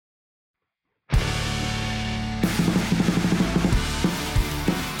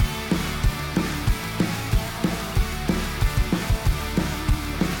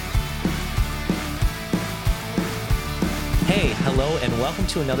Hey, hello, and welcome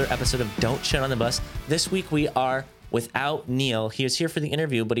to another episode of Don't Shit on the Bus. This week we are without Neil. He is here for the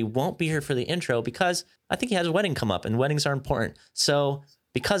interview, but he won't be here for the intro because I think he has a wedding come up, and weddings are important. So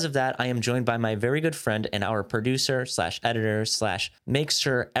because of that, I am joined by my very good friend and our producer / editor / makes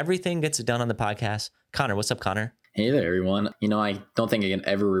sure everything gets done on the podcast, Connor. What's up, Connor? Hey there, everyone. I don't think I can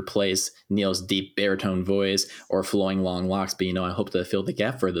ever replace Neil's deep baritone voice or flowing long locks, but I hope to fill the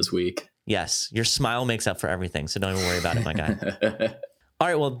gap for this week. Yes, your smile makes up for everything, so don't even worry about it, my guy. All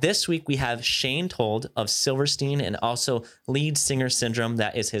right, well, this week we have Shane Told of Silverstein and also Lead Singer Syndrome.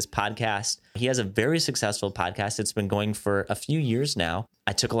 That is his podcast. He has a very successful podcast. It's been going for a few years now.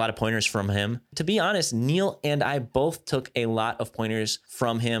 I took a lot of pointers from him. To be honest, Neil and I both took a lot of pointers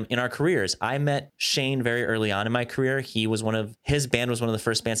from him in our careers. I met Shane very early on in my career. His band was one of the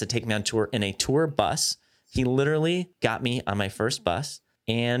first bands to take me on tour in a tour bus. He literally got me on my first bus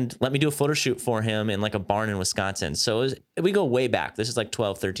and let me do a photo shoot for him in like a barn in Wisconsin. So we go way back. This is like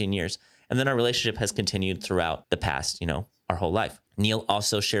 12, 13 years. And then our relationship has continued throughout the past, our whole life. Neil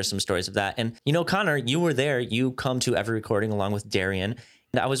also shares some stories of that. And, Connor, you were there. You come to every recording along with Darian.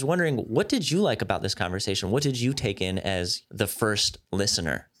 And I was wondering, what did you like about this conversation? What did you take in as the first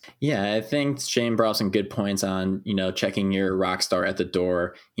listener? Yeah, I think Shane brought some good points on, checking your rock star at the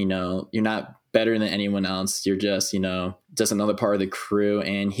door. You're not better than anyone else. You're just another part of the crew.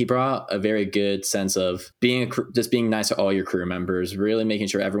 And he brought a very good sense of being nice to all your crew members, really making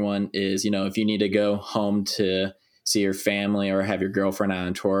sure everyone is, if you need to go home to see your family or have your girlfriend out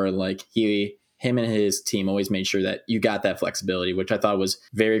on tour, like him and his team always made sure that you got that flexibility, which I thought was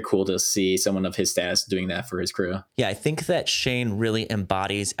very cool to see someone of his status doing that for his crew. Yeah, I think that Shane really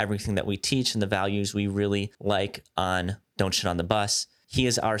embodies everything that we teach and the values we really like on Don't Shit on the Bus. He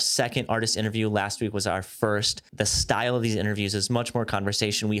is our second artist interview. Last week was our first. The style of these interviews is much more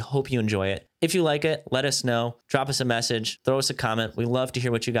conversation. We hope you enjoy it. If you like it, let us know. Drop us a message. Throw us a comment. We love to hear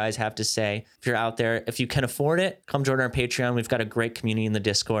what you guys have to say. If you're out there, if you can afford it, come join our Patreon. We've got a great community in the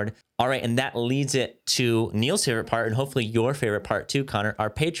Discord. All right, and that leads it to Neil's favorite part and hopefully your favorite part too, Connor, our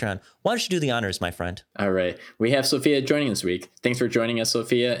Patreon. Why don't you do the honors, my friend? All right. We have Sophia joining this week. Thanks for joining us,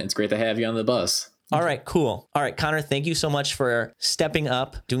 Sophia. It's great to have you on the bus. All right, cool. All right, Connor, thank you so much for stepping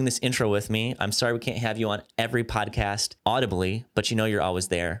up, doing this intro with me. I'm sorry we can't have you on every podcast audibly, but you're always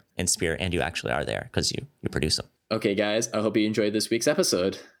there in spirit, and you actually are there because you produce them. Okay, guys, I hope you enjoyed this week's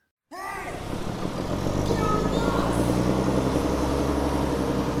episode.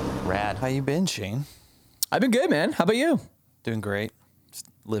 Rad. How you been, Shane? I've been good, man. How about you? Doing great. Just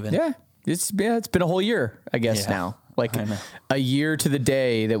living. Yeah, it's been a whole year, I guess, now. Like a year to the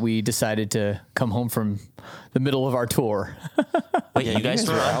day that we decided to come home from the middle of our tour. Wait, you guys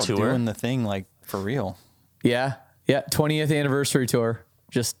were on tour? Doing the thing like for real. Yeah. 20th anniversary tour.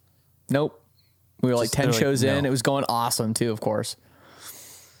 Just, nope. We were like 10 shows in. It was going awesome too, of course.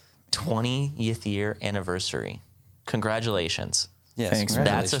 20th year anniversary. Congratulations. Yes, thanks.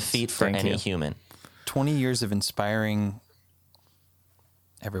 That's a feat for any human. 20 years of inspiring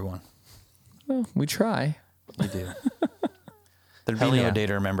everyone. Well, we try. You do. There'd be no day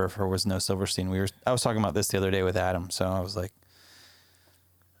to remember if there was no Silverstein. I was talking about this the other day with Adam, so I was like,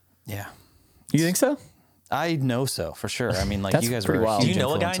 yeah. You think so? I know so, for sure. I mean, like, That's you guys pretty were wild. a huge Do you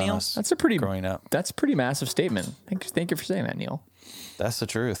know a guy, influence on Neil? us growing up. That's a pretty massive statement. Thank you for saying that, Neil. That's the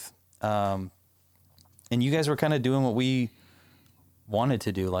truth. And you guys were kind of doing what we wanted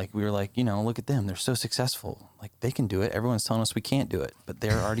to do. Like, we were like, look at them. They're so successful. Like, they can do it. Everyone's telling us we can't do it, but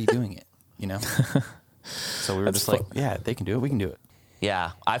they're already doing it, So we were just like, yeah, they can do it. We can do it.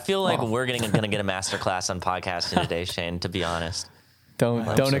 Yeah, I feel like we're going to get a master class on podcasting today, Shane, to be honest.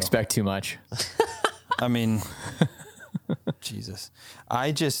 Don't expect too much. I mean, Jesus.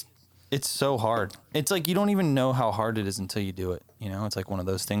 It's so hard. It's like you don't even know how hard it is until you do it. It's like one of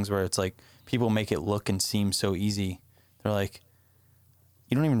those things where it's like people make it look and seem so easy. They're like,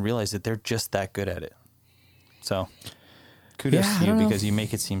 you don't even realize that they're just that good at it. So kudos to you because you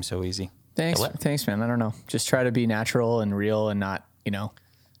make it seem so easy. Thanks, man. I don't know. Just try to be natural and real and not,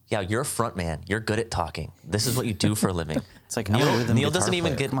 Yeah, you're a front man. You're good at talking. This is what you do for a living. It's like Neil doesn't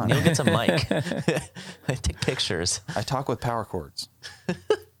even get. Neil gets a mic. I take pictures. I talk with power chords.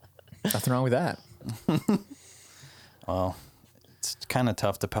 Nothing wrong with that. Well, it's kind of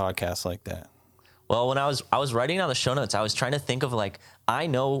tough to podcast like that. Well, when I was writing down the show notes, I was trying to think of I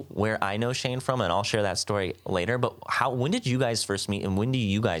know where I know Shane from, and I'll share that story later. But when did you guys first meet, and when do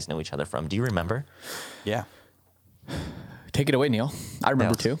you guys know each other from? Do you remember? Yeah. Take it away, Neil. I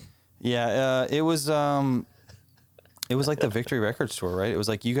remember too. Yeah, it was It was like the Victory Records tour, right? It was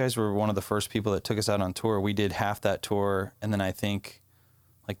like you guys were one of the first people that took us out on tour. We did half that tour, and then I think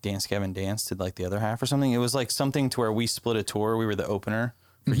like Dance Gavin Dance did like the other half or something. It was like something to where we split a tour. We were the opener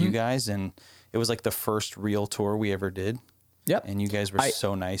for you guys, and it was like the first real tour we ever did. Yep. And you guys were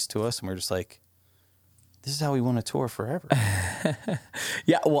so nice to us, and we we're just like, this is how we want to tour forever.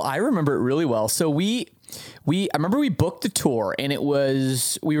 Yeah, well, I remember it really well. So I remember we booked the tour, and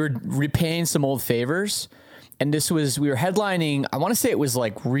we were repaying some old favors. And we were headlining, I want to say it was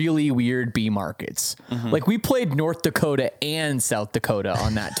like really weird B markets. Mm-hmm. Like we played North Dakota and South Dakota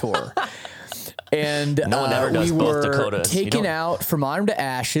on that tour. And no one ever does we both were Dakotas. taken out from Autumn to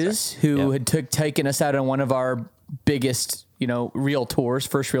Ashes, who had taken us out on one of our biggest, real tours,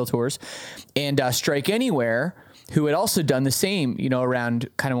 first real tours, and Strike Anywhere, who had also done the same, around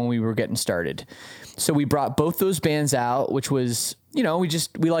kind of when we were getting started. So we brought both those bands out, which was, we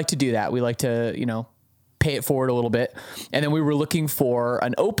like to do that. We like to, pay it forward a little bit. And then we were looking for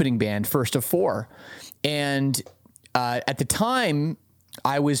an opening band, first of four. And at the time,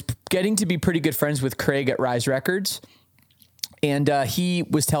 I was getting to be pretty good friends with Craig at Rise Records. And he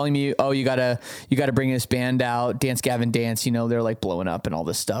was telling me, oh, you gotta bring this band out, Dance Gavin Dance, they're like blowing up and all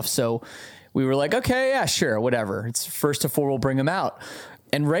this stuff. So we were like, okay, yeah, sure, whatever. It's first of four, we'll bring them out.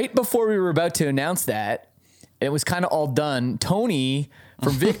 And right before we were about to announce that, and it was kind of all done, Tony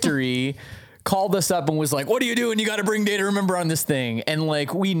from Victory called us up and was like, what are you doing? You got to bring Day to Remember on this thing. And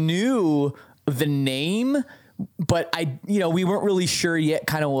like, we knew the name, but we weren't really sure yet,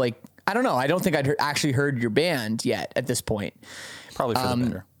 kind of like, I don't know. I don't think I'd actually heard your band yet at this point. Probably for the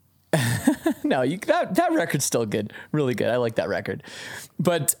better. No, that record's still good. Really good. I like that record.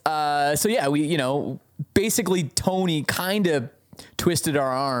 But, so yeah, we, basically Tony kind of twisted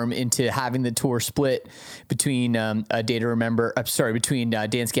our arm into having the tour split between Day to Remember, between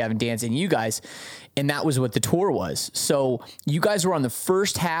Dance Gavin Dance and you guys. And that was what the tour was. So you guys were on the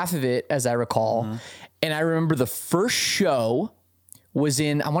first half of it, as I recall. Mm-hmm. And I remember the first show was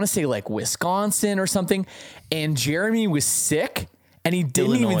in, I want to say like Wisconsin or something. And Jeremy was sick and he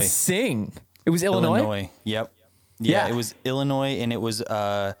didn't even sing. It was Illinois? Yep. Yeah, it was Illinois, and it was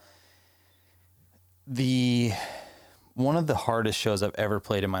one of the hardest shows I've ever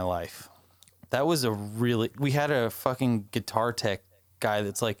played in my life. That was we had a fucking guitar tech guy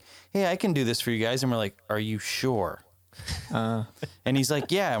that's like, hey, I can do this for you guys. And we're like, are you sure? And he's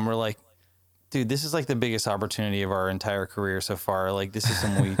like, yeah. And we're like, dude, this is like the biggest opportunity of our entire career so far. Like, this is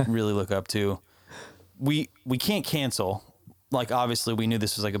something we really look up to. We can't cancel. Like, obviously we knew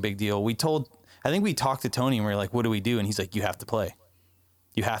this was like a big deal. I think we talked to Tony and we were like, what do we do? And he's like, you have to play.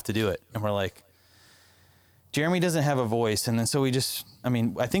 You have to do it. And we're like, Jeremy doesn't have a voice. And then so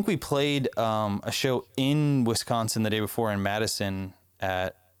I think we played a show in Wisconsin the day before in Madison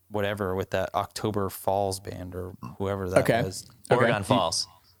at whatever with that October Falls band or whoever that was. Oregon Falls.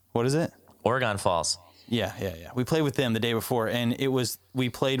 What is it? Oregon Falls. Yeah. We played with them the day before, and we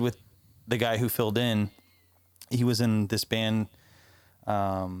played with the guy who filled in. He was in this band,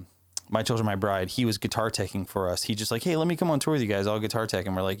 My Children, My Bride. He was guitar teching for us. He just like, hey, let me come on tour with you guys. I'll guitar tech.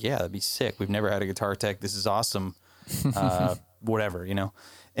 And we're like, yeah, that'd be sick. We've never had a guitar tech. This is awesome. Whatever,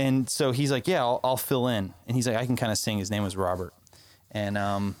 And so he's like, yeah, I'll fill in. And he's like, I can kind of sing. His name was Robert.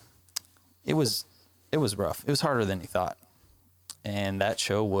 And it was rough. It was harder than he thought. And that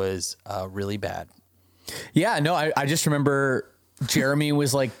show was really bad. Yeah, no, I just remember Jeremy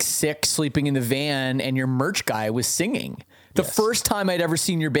was like sick, sleeping in the van, and your merch guy was singing. The first time I'd ever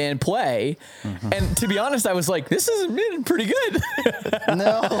seen your band play. Mm-hmm. And to be honest, I was like, this is pretty good.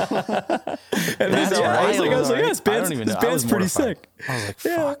 No. And I was like, yeah, this band's pretty sick. I was like,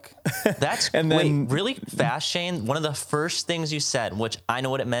 fuck. Really fast, Shane, one of the first things you said, which I know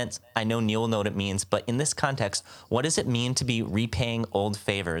what it meant, I know Neil will know what it means, but in this context, what does it mean to be repaying old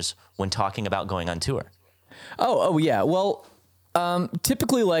favors when talking about going on tour? Oh yeah. Well,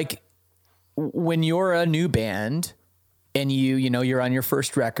 typically, like, when you're a new band, and you're on your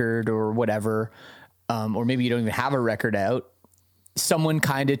first record or whatever, or maybe you don't even have a record out, someone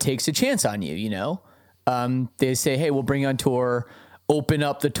kind of takes a chance on you, They say, hey, we'll bring you on tour, open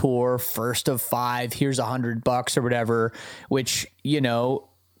up the tour, first of 5, here's $100 or whatever, which,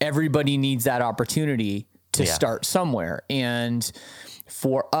 everybody needs that opportunity to start somewhere. And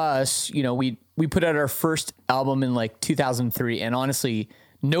for us, we put out our first album in like 2003, and honestly,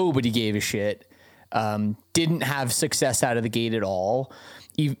 nobody gave a shit. Didn't have success out of the gate at all.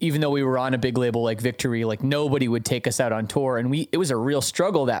 Even though we were on a big label like Victory, like nobody would take us out on tour. And it was a real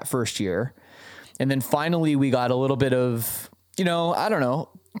struggle that first year. And then finally we got a little bit of, I don't know,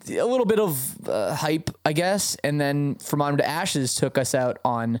 a little bit of hype, I guess. And then From Autumn to Ashes took us out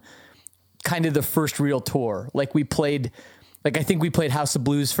on kind of the first real tour. Like we played, like I think we played House of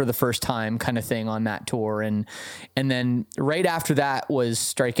Blues for the first time kind of thing on that tour. And then right after that was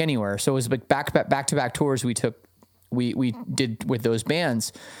Strike Anywhere. So it was like back to back tours we did with those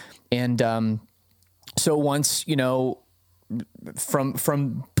bands. And so once, you know,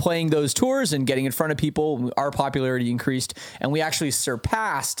 from playing those tours and getting in front of people, our popularity increased, and we actually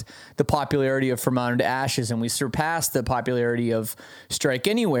surpassed the popularity of From Mountain to Ashes, and we surpassed the popularity of Strike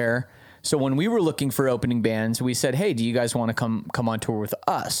Anywhere. So when we were looking for opening bands, we said, "Hey, do you guys want to come on tour with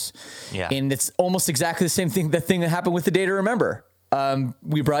us?" Yeah. And it's almost exactly the same thing. The thing that happened with The Day to Remember.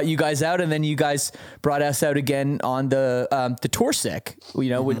 We brought you guys out, and then you guys brought us out again on the Tour Sick. You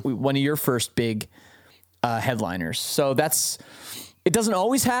know, one of your first big headliners. So it doesn't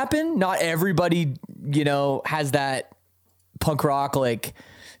always happen. Not everybody, you know, has that punk rock like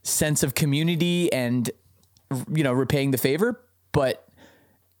sense of community and, you know, repaying the favor, but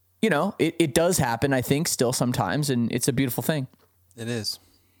you know, it does happen, I think, still sometimes, and it's a beautiful thing. It is.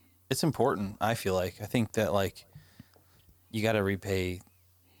 It's important, I feel like. I think that like you got to repay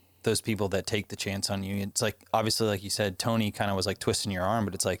those people that take the chance on you. It's like, obviously, like you said, Tony kind of was like twisting your arm,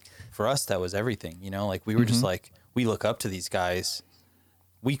 but it's like, for us, that was everything, you know, like we were just like, we look up to these guys.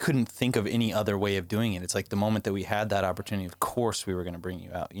 We couldn't think of any other way of doing it. It's like the moment that we had that opportunity, of course we were going to bring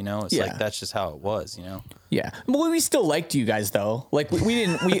you out, you know, it's like, that's just how it was, you know? Yeah. Well, we still liked you guys though. Like we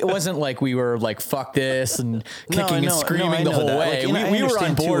didn't, it wasn't like we were like, fuck this and kicking and screaming the whole way. Like, we were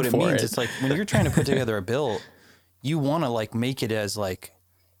on board for it. It's like when you're trying to put together a bill, you want to like make it as like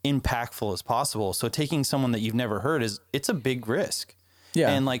impactful as possible. So taking someone that you've never heard it's a big risk. Yeah.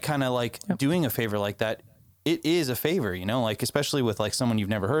 And like kind of like doing a favor like that, it is a favor, you know, like especially with like someone you've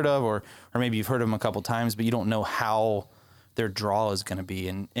never heard of, or maybe you've heard of them a couple times, but you don't know how their draw is going to be.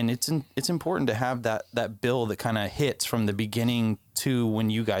 And it's important to have that bill that kind of hits from the beginning to when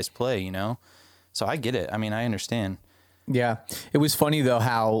you guys play, you know? So I get it. I mean, I understand. Yeah. It was funny though,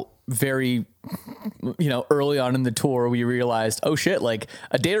 how very, you know, early on in the tour, we realized, oh shit, like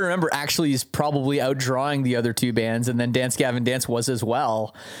A Day to Remember actually is probably outdrawing the other two bands. And then Dance Gavin Dance was as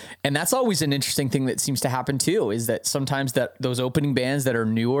well. And that's always an interesting thing that seems to happen too, is that sometimes that those opening bands that are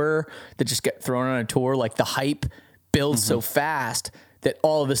newer, that just get thrown on a tour, like the hype builds so fast that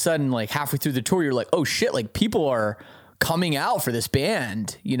all of a sudden, like halfway through the tour, you're like, oh shit, like people are coming out for this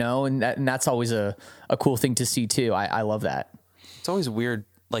band, you know, and that's always a cool thing to see too. I love that. It's always weird.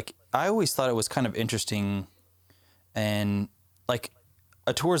 Like I always thought it was kind of interesting, and like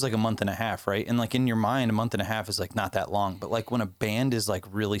a tour is like a month and a half, right? And like in your mind, a month and a half is like not that long, but like when a band is like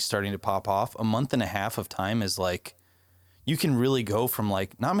really starting to pop off, a month and a half of time is like, you can really go from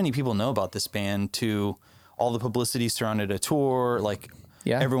like, not many people know about this band to all the publicity surrounded a tour. Like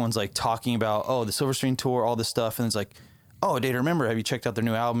everyone's like talking about, oh, the Silverstein tour, all this stuff. And it's like, oh, A Day to Remember, have you checked out their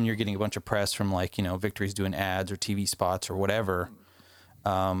new album? You're getting a bunch of press from like, you know, Victory's doing ads or TV spots or whatever.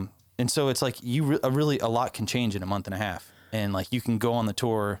 And so it's like really a lot can change in a month and a half, and like you can go on the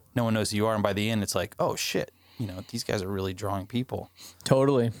tour, no one knows who you are, and by the end it's like, oh shit, you know, these guys are really drawing people.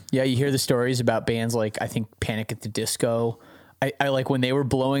 Totally. Yeah, you hear the stories about bands like, I think Panic at the Disco. I like when they were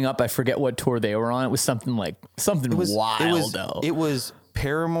blowing up, I forget what tour they were on. It was something wild though. It was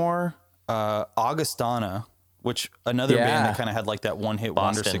Paramore, Augustana, which another band that kind of had like that one hit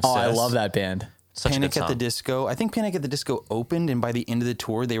wonder success. Oh, I love that band. Panic at the Disco. I think Panic at the Disco opened, and by the end of the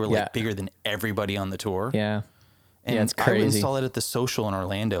tour, they were like bigger than everybody on the tour. Yeah. And it's crazy. I installed it at the Social in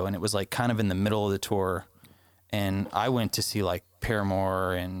Orlando, and it was like kind of in the middle of the tour. And I went to see like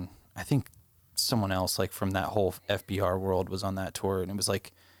Paramore, and I think someone else like from that whole FBR world was on that tour. And it was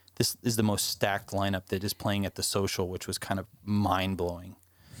like, this is the most stacked lineup that is playing at the Social, which was kind of mind blowing.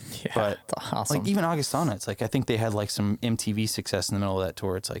 Yeah, but awesome. Like even Augustana, it's like, I think they had like some MTV success in the middle of that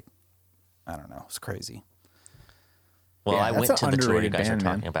tour. It's like, I don't know. It's crazy. Well, I went to the tour you guys are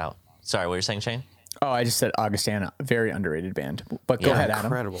talking about. Sorry, what were you saying, Shane? Oh, I just said Augustana, very underrated band. But go ahead, Adam.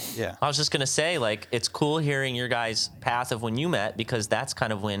 Incredible. Yeah. I was just going to say, like, it's cool hearing your guys' path of when you met, because that's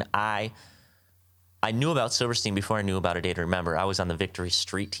kind of when I knew about Silverstein before I knew about A Day to Remember. I was on the Victory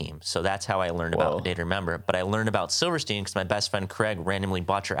Street team, so that's how I learned about A Day to Remember. But I learned about Silverstein because my best friend Craig randomly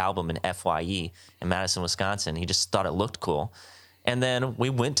bought your album in FYE in Madison, Wisconsin. He just thought it looked cool. And then I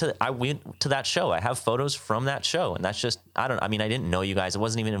went to that show. I have photos from that show, and that's just, I didn't know you guys. I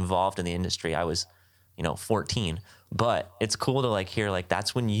wasn't even involved in the industry. I was, 14, but it's cool to like hear, like,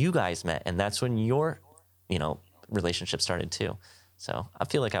 that's when you guys met, and that's when your, relationship started too. So I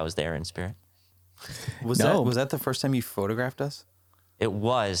feel like I was there in spirit. Was that the first time you photographed us? It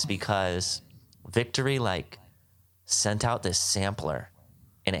was, because Victory like sent out this sampler,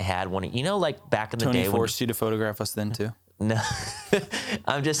 and it had one, like back in the day. Tony forced you to photograph us then too? No,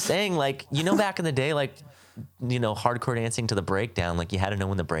 I'm just saying, like, back in the day, like, hardcore dancing to the breakdown, like you had to know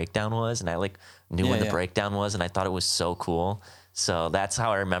when the breakdown was. And I like knew when the breakdown was, and I thought it was so cool. So that's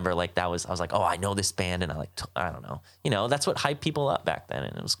how I remember, like, I was like, oh, I know this band. And I don't know, that's what hyped people up back then.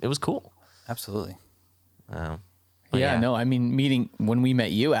 And it was cool. Absolutely. No, I mean, when we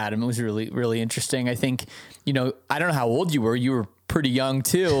met you, Adam, it was really, really interesting. I think, I don't know how old you were. You were pretty young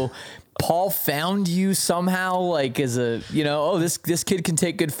too. Paul found you somehow, like, as a, this kid can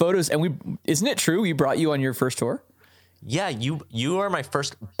take good photos. And isn't it true? We brought you on your first tour. Yeah, you were my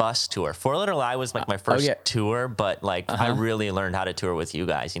first bus tour. Four Letter Lie was like my first tour, but like I really learned how to tour with you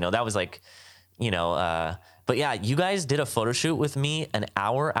guys. That was like, but yeah, you guys did a photo shoot with me an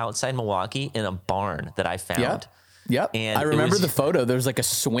hour outside Milwaukee in a barn that I found. Yep. And I remember the photo. There was like a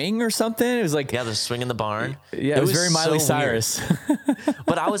swing or something. It was like, there's a swing in the barn. Yeah, it was very Miley Cyrus.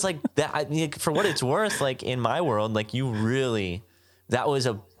 But I was like, for what it's worth, like in my world, like that was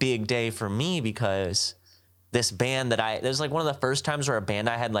a big day for me, because this band that was like one of the first times where a band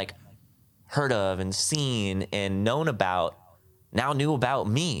I had like heard of and seen and known about now knew about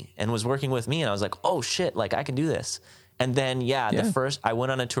me and was working with me. And I was like, oh shit, like I can do this. And then, the first, I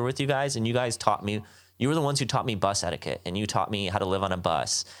went on a tour with you guys, and you guys taught me. You were the ones who taught me bus etiquette, and you taught me how to live on a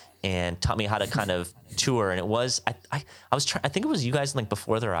bus and taught me how to kind of tour. And it was, I think it was you guys like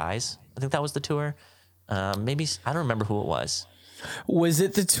Before Their Eyes. I think that was the tour. Maybe, I don't remember who it was. Was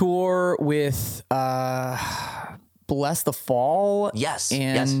it the tour with Bless the Fall? Yes.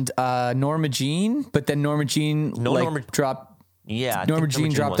 And Norma Jean, but then Norma Jean dropped. Yeah. Norma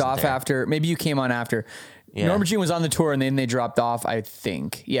Jean dropped off after. Maybe you came on after. Yeah. Norma Jean was on the tour, and then they dropped off, I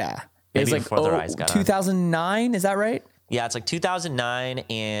think. Yeah. It was like 2009, is that right? Yeah, it's like 2009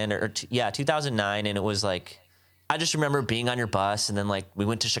 2009, and it was like, I just remember being on your bus, and then like we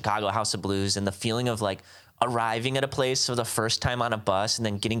went to Chicago House of Blues, and the feeling of like arriving at a place for the first time on a bus, and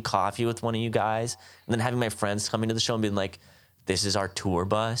then getting coffee with one of you guys, and then having my friends coming to the show and being like, this is our tour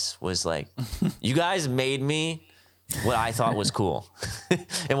bus, was like, you guys made me what I thought was cool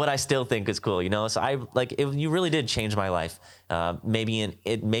and what I still think is cool, So I like it, you really did change my life.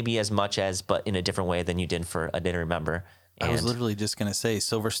 Maybe as much as, but in a different way than you did for I Didn't Remember. And I was literally just going to say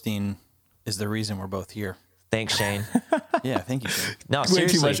Silverstein is the reason we're both here. Thanks, Shane. Yeah. Thank you, Shane. No,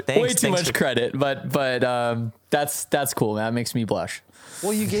 seriously. Way too much credit, but that's cool, man. That makes me blush.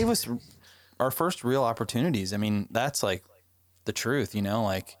 Well, you gave us our first real opportunities. I mean, that's like the truth,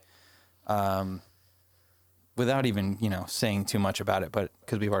 like, without even, saying too much about it, but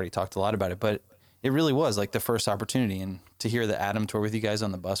because we've already talked a lot about it, but it really was like the first opportunity. And to hear the Adam tour with you guys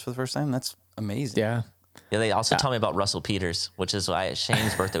on the bus for the first time, that's amazing. Yeah. Yeah, they also tell me about Russell Peters, which is why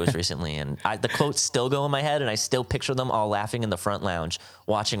Shane's birthday was recently. And the quotes still go in my head, and I still picture them all laughing in the front lounge,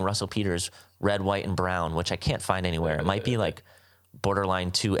 watching Russell Peters' Red, White, and Brown, which I can't find anywhere. It might be like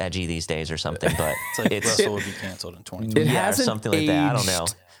borderline too edgy these days or something, but it's like Russell would be canceled in 2020. Or something like that. I don't know.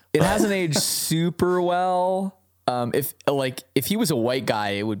 It hasn't aged super well. If he was a white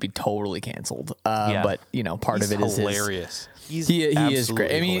guy, it would be totally canceled. But part of it is hilarious. He is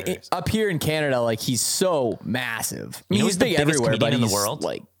great. I mean, up here in Canada, like he's so massive. I mean, he's big everywhere, but he's in the world,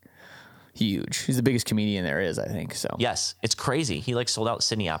 like huge. He's the biggest comedian there is, I think. So yes, it's crazy. He like sold out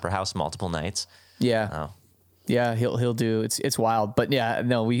Sydney Opera House multiple nights. Yeah. Yeah, he'll do. It's wild. But yeah,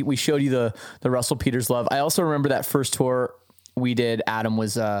 no, we showed you the Russell Peters love. I also remember that first tour we did, Adam,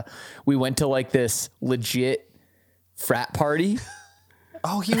 was we went to like this legit frat party.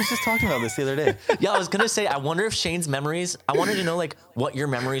 Oh, he was just talking about this the other day. Yeah, I was going to say, I wonder if Shane's memories, I wanted to know like what your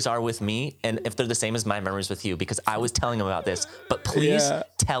memories are with me and if they're the same as my memories with you, because I was telling him about this, but please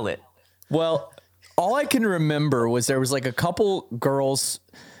tell it. Well, all I can remember was there was like a couple girls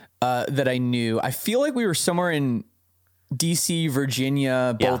that I knew. I feel like we were somewhere in DC,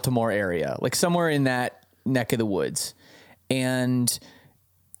 Virginia, Baltimore area, like somewhere in that neck of the woods. And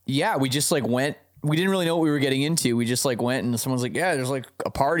yeah, we just like went. We didn't really know what we were getting into. We just like went and someone's like, yeah, there's like a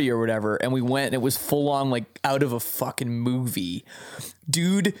party or whatever. And we went and it was full on like out of a fucking movie.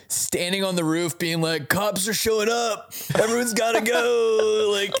 Dude standing on the roof being like, cops are showing up. Everyone's got to go.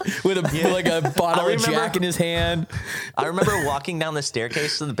 Like with a bottle of Jack in his hand. I remember walking down the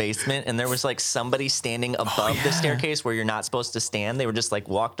staircase to the basement and there was like somebody standing above the staircase where you're not supposed to stand. They were just like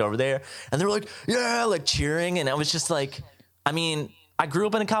walked over there and they were like, yeah, like cheering. And I was just like, I mean, I grew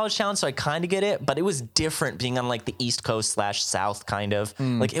up in a college town, so I kind of get it, but it was different being on like the East Coast / South kind of.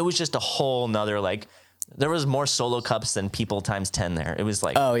 Like it was just a whole nother, like there was more solo cups than people times 10 there. It was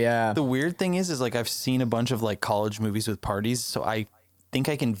like, oh yeah. The weird thing is like I've seen a bunch of like college movies with parties, so I think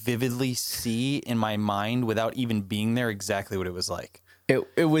I can vividly see in my mind without even being there exactly what it was like.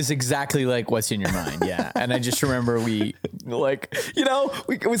 It was exactly like what's in your mind, yeah. And I just remember we like,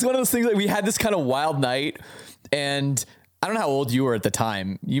 it was one of those things that we had this kind of wild night, and I don't know how old you were at the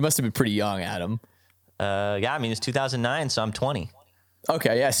time. You must have been pretty young, Adam. Yeah, I mean, it's 2009, so I'm 20.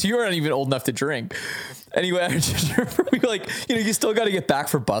 Okay, yeah. So you weren't even old enough to drink. Anyway, I just remember we you still got to get back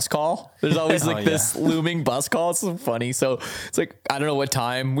for bus call. There's always this looming bus call. It's so funny. So it's like, I don't know what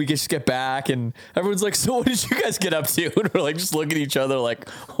time we just get back, and everyone's like, so what did you guys get up to? And we're like, just looking at each other like,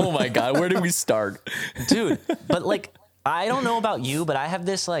 oh my God, where did we start? Dude, but like, I don't know about you, but I have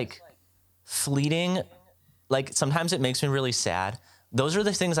this like fleeting, like sometimes it makes me really sad. Those are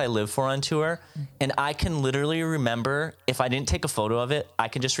the things I live for on tour. And I can literally remember, if I didn't take a photo of it, I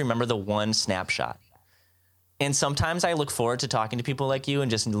can just remember the one snapshot. And sometimes I look forward to talking to people like you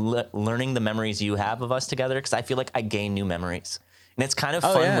and just learning the memories you have of us together, because I feel like I gain new memories. And it's kind of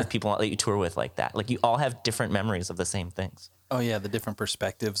fun with people that you tour with like that. Like you all have different memories of the same things. Oh yeah, the different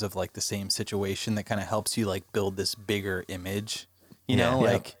perspectives of like the same situation that kind of helps you like build this bigger image. You know,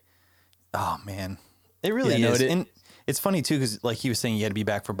 like, oh man, it really is. And it's funny too, because like he was saying, you had to be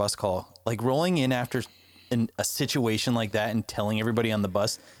back for bus call. Like rolling in after a situation like that and telling everybody on the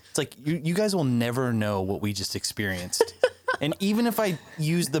bus, it's like you guys will never know what we just experienced. And even if I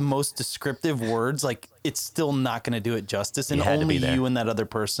use the most descriptive words, like it's still not going to do it justice. And only you and that other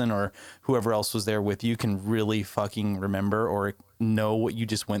person or whoever else was there with you can really fucking remember or know what you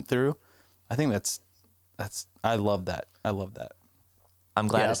just went through. I think that's I love that. I love that. I'm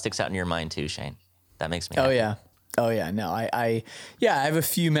glad it sticks out in your mind too, Shane. That makes me happy. Oh yeah, no, I have a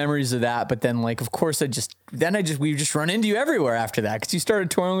few memories of that, but then like, of course, we just run into you everywhere after that, because you started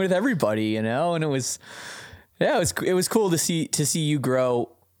touring with everybody, and it was cool to see you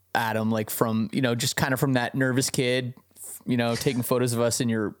grow, Adam, like from, just kind of from that nervous kid, taking photos of us in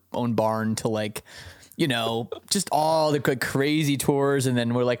your own barn to like, just all the crazy tours. And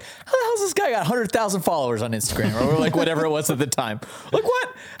then we're like, how the hell's this guy got 100,000 followers on Instagram, or like whatever it was at the time? Like, what?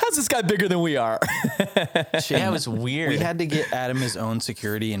 How's this guy bigger than we are? Yeah, it was weird. We had to get Adam his own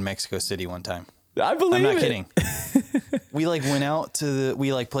security in Mexico City one time. I believe it. I'm not kidding. We like went out to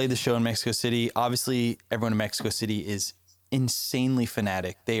we like played the show in Mexico City. Obviously, everyone in Mexico City is insanely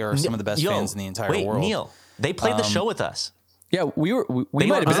fanatic. They are some of the best fans in the entire world. Wait, Neil, they played the show with us. Yeah, we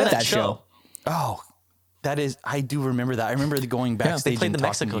might have been at that show. Oh, I do remember that. I remember going backstage and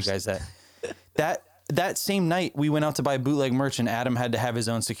talking to you guys that same night we went out to buy bootleg merch, and Adam had to have his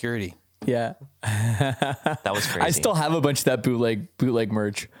own security. Yeah. That was crazy. I still have a bunch of that bootleg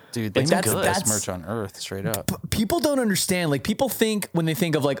merch. Dude, that's the best merch on earth, straight up. People don't understand. Like, people think when they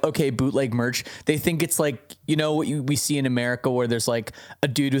think of like, okay, bootleg merch, they think it's like, what we see in America, where there's like a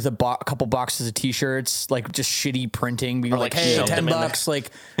dude with a couple boxes of t-shirts, like just shitty printing. We're like, hey, $10, like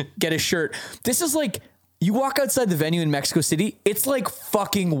get a shirt. This is like, you walk outside the venue in Mexico City, it's like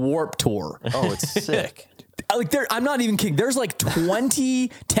fucking Warped Tour. Oh, it's sick. Like, I'm not even kidding. There's like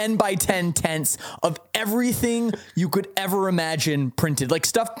 20 10 by 10 tents of everything you could ever imagine printed, like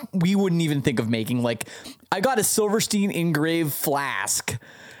stuff we wouldn't even think of making. Like, I got a Silverstein engraved flask.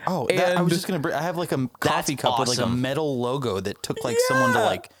 Oh, I was just gonna I have like a coffee cup with like a metal logo that took like someone to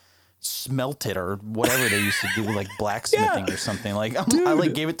like smelt it or whatever they used to do, like blacksmithing or something. Like, I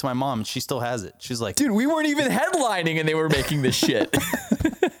like gave it to my mom, and she still has it. She's like, dude, we weren't even headlining and they were making this shit.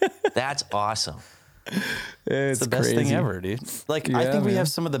 That's awesome. It's the best thing ever, dude. Like, I think we have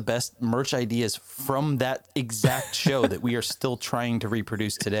some of the best merch ideas from that exact show that we are still trying to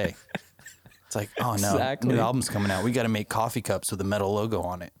reproduce today. It's like, oh no, new album's coming out. We got to make coffee cups with a metal logo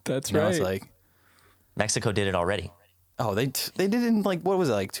on it. That's right. It's like, Mexico did it already. Oh, they did it in like, what was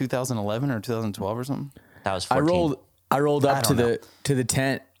it, like 2011 or 2012 or something? That was 14. I rolled up to the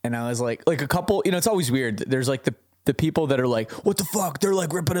tent, and I was like a couple. It's always weird. There's like the people that are like, what the fuck? They're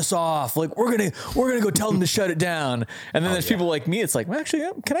like ripping us off. Like, we're gonna go tell them to shut it down. And then there's people like me. It's like, well, actually,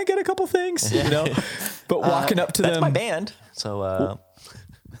 can I get a couple things? But walking up to that's them, my band. So,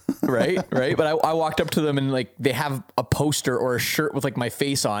 right. But I walked up to them, and like they have a poster or a shirt with like my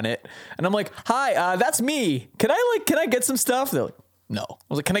face on it, and I'm like, hi, that's me. Can I get some stuff? They're like, no. I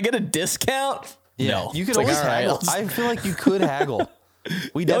was like, can I get a discount? Yeah, no. You could always haggle. I feel like you could haggle.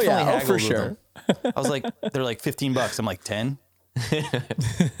 We definitely haggled for sure. Them. I was like, they're like $15. I'm like 10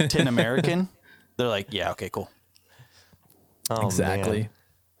 American. They're like, yeah, okay, cool. Oh, exactly.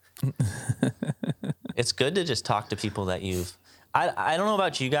 It's good to just talk to people that I don't know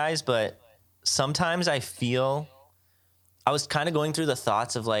about you guys, but sometimes I feel I was kind of going through the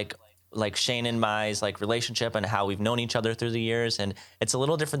thoughts of like Shane and Mai's like relationship and how we've known each other through the years. And it's a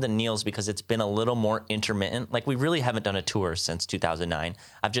little different than Neil's because it's been a little more intermittent. Like, we really haven't done a tour since 2009.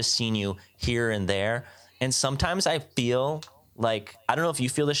 I've just seen you here and there. And sometimes I feel like, I don't know if you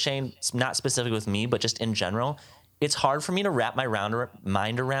feel this, Shane, it's not specific with me, but just in general, it's hard for me to wrap my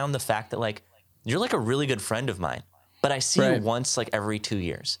mind around the fact that like, you're like a really good friend of mine, but I see you once like every 2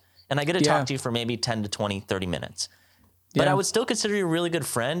 years and I get to talk to you for maybe 10 to 20, 30 minutes, but I would still consider you a really good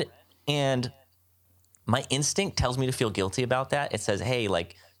friend. And my instinct tells me to feel guilty about that. It says, hey,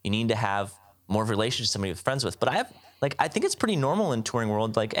 like you need to have more of a relationship with somebody you're friends with. But I think it's pretty normal in touring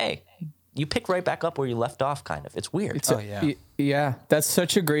world. Like, hey, you pick right back up where you left off, kind of. It's weird. Yeah, that's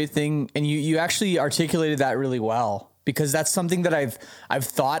such a great thing. And you actually articulated that really well, because that's something that I've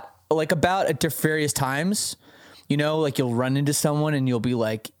thought like about at various times. You know, like you'll run into someone and you'll be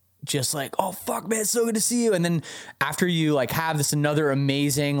like, just like, oh fuck, man, it's so good to see you. And then after you like have this another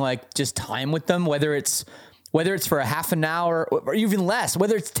amazing like just time with them, whether it's for a half an hour or even less,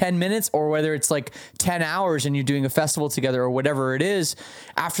 whether it's 10 minutes or whether it's like 10 hours and you're doing a festival together or whatever it is,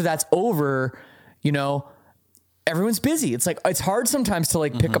 after that's over, you know, everyone's busy. It's like, it's hard sometimes to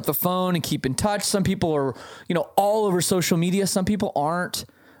like pick up the phone and keep in touch. Some people are, you know, all over social media. Some people aren't.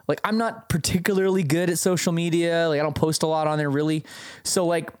 Like, I'm not particularly good at social media. Like I don't post a lot on there really. So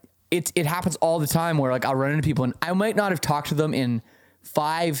like it happens all the time where like I'll run into people and I might not have talked to them in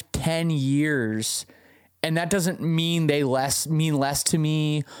 5-10 years. And that doesn't mean they mean less to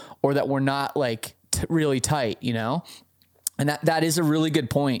me or that we're not like really tight, you know? And that is a really good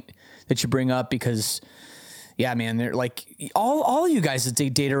point that you bring up, because yeah, man, they're like all of you guys at Day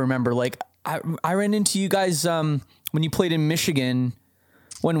to Remember. Like I ran into you guys when you played in Michigan.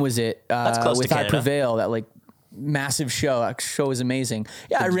 When was it? That's close with to Canada. I Prevail, that like massive show. That show was amazing.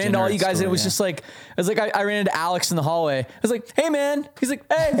 Yeah, I ran into all you guys and it was just like, I ran into Alex in the hallway. I was like, hey man. He's like,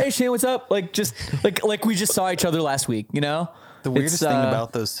 hey Shane, what's up? Like just like we just saw each other last week, you know? The weirdest thing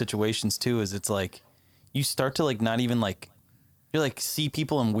about those situations too is it's like you start to like not even like you like see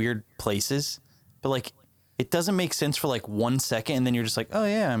people in weird places, but like it doesn't make sense for like 1 second, and then you're just like, oh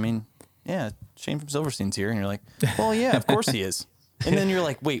yeah, I mean, yeah, Shane from Silverstein's here, and you're like, well yeah, of course he is. And then you're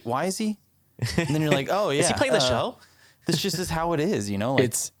like, wait, why is he? And then you're like, oh yeah, is he playing the show? This just is how it is, you know?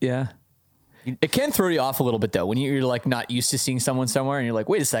 Like, it can throw you off a little bit though when you're like not used to seeing someone somewhere and you're like,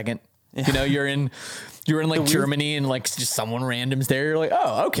 wait a second, you know, you're in like Germany and like just someone random's there. You're like,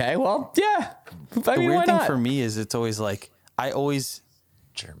 oh, okay, well, yeah. The weird thing for me is it's always like I always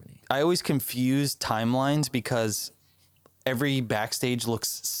confuse timelines because every backstage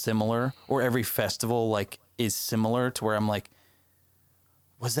looks similar, or every festival like is similar to where I'm like,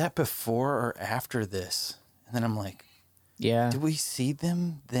 was that before or after this? And then I'm like, yeah, did we see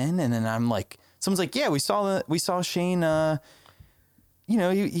them then? And then I'm like, someone's like, yeah, we saw Shane, you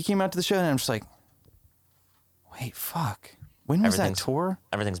know, he came out to the show, and I'm just like, wait, fuck. When was that tour?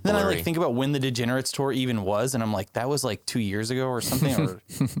 Everything's blurry. Then I like think about when the Degenerates tour even was, and I'm like, that was like 2 years ago or something,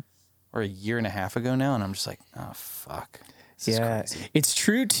 or a year and a half ago now, and I'm just like, oh fuck. This is crazy. It's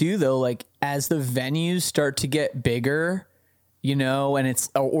true too though, like as the venues start to get bigger, you know, and it's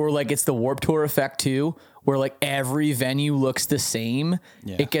like it's the Warped Tour effect too, where like every venue looks the same.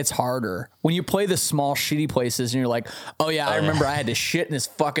 It gets harder when you play the small shitty places and you're like, oh yeah, I remember I had to shit in this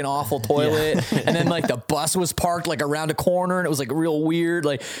fucking awful toilet. And then like the bus was parked like around a corner and it was like real weird.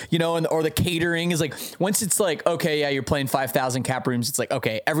 Like, you know, or the catering is like, once it's like, okay, yeah, you're playing 5,000 cap rooms. It's like,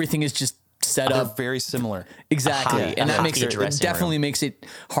 okay, everything is just set up very similar. Exactly. And that definitely makes it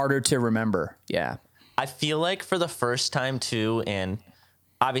harder to remember. Yeah. I feel like for the first time too, and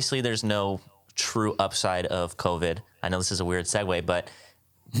obviously there's no true upside of COVID. I know this is a weird segue, but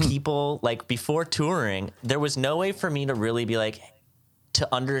people like before touring, there was no way for me to really be like to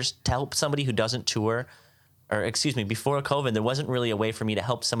help somebody who doesn't tour, or excuse me, before COVID, there wasn't really a way for me to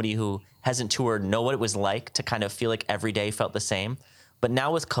help somebody who hasn't toured know what it was like to kind of feel like every day felt the same. But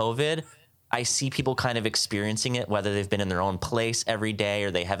now with COVID, I see people kind of experiencing it, whether they've been in their own place every day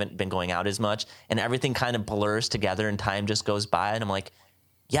or they haven't been going out as much, and everything kind of blurs together and time just goes by. And I'm like,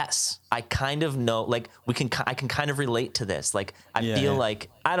 yes, I kind of know, like I can kind of relate to this. Like I feel like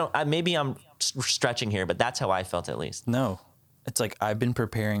maybe I'm stretching here, but that's how I felt at least. No, it's like I've been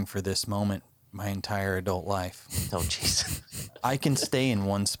preparing for this moment my entire adult life. Oh, jeez. I can stay in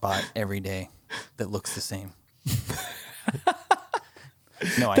one spot every day that looks the same.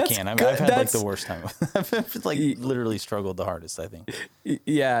 No, I can't. I've had like the worst time. I've like literally struggled the hardest, I think.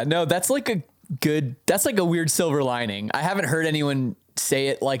 Yeah, no, that's like a weird silver lining. I haven't heard anyone say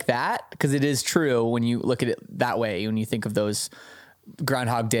it like that, because it is true when you look at it that way, when you think of those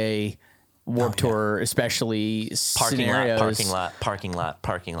Groundhog Day, Warped Tour, especially scenarios. Parking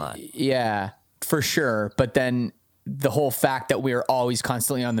lot. Yeah, for sure. But then the whole fact that we're always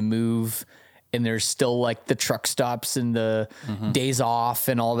constantly on the move, and there's still like the truck stops and the days off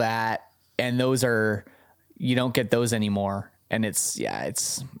and all that. And those you don't get those anymore. And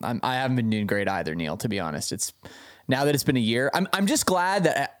I haven't been doing great either, Neil, to be honest. Now that it's been a year, I'm just glad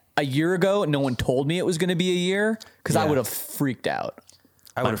that a year ago, no one told me it was going to be a year, because I would have freaked out.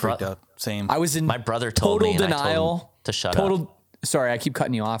 I would have freaked out. Same. I was in My brother told total me and I told denial. him to shut up. Sorry, I keep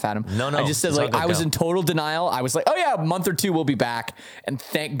cutting you off, Adam. No, I just said, it's all like, good, I was go. in total denial. I was like, oh yeah, a month or two we'll be back. And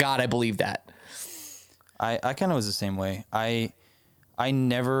thank God I believed that. I kind of was the same way. I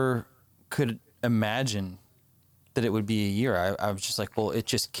never could imagine that it would be a year. I was just like, well, it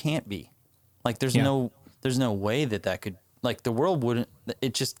just can't be. Like, there's no way that could, like, the world wouldn't,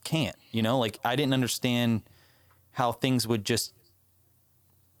 it just can't, you know? Like, I didn't understand how things would just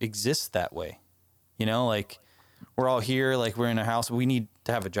exist that way. You know, like, we're all here, like, we're in a house. We need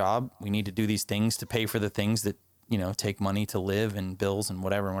to have a job. We need to do these things to pay for the things that, you know, take money to live, and bills and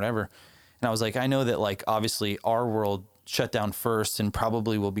whatever. And I was like, I know that, like, obviously our world shut down first and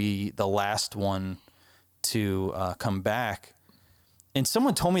probably will be the last one to come back. And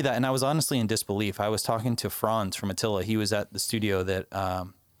someone told me that, and I was honestly in disbelief. I was talking to Franz from Attila. He was at the studio that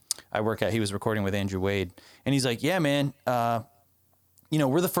I work at. He was recording with Andrew Wade. And he's like, yeah, man, you know,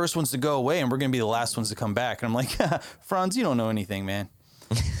 we're the first ones to go away, and we're going to be the last ones to come back. And I'm like, Franz, you don't know anything, man.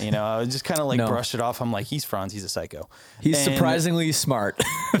 You know, I just kind of like brushed it off. I'm like, he's Franz, he's a psycho. He's surprisingly smart.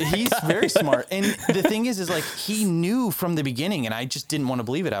 He's very smart. And the thing is like, he knew from the beginning, and I just didn't want to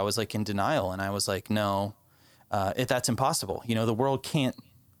believe it. I was like in denial, and I was like, no, that's impossible. You know, the world can't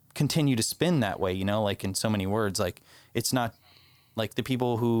continue to spin that way, you know, like, in so many words. Like, it's not like the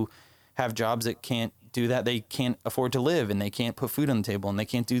people who have jobs that can't do that, they can't afford to live, and they can't put food on the table, and they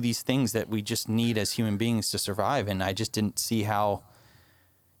can't do these things that we just need as human beings to survive. And I just didn't see how,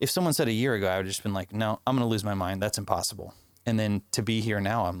 if someone said a year ago, I would have just been like, no, I'm going to lose my mind. That's impossible. And then to be here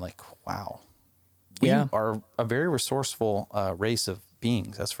now, I'm like, wow, we are a very resourceful race of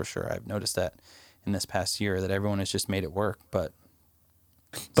beings. That's for sure. I've noticed that in this past year, that everyone has just made it work. But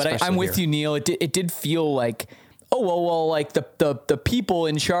I'm with you, Neil. It did feel like, well, like the people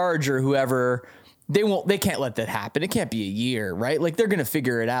in charge or whoever, they can't let that happen. It can't be a year, right? Like, they're going to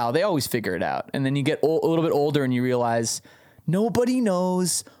figure it out. They always figure it out. And then you get a little bit older and you realize nobody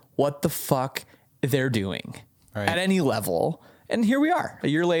knows what the fuck they're doing at any level. And here we are a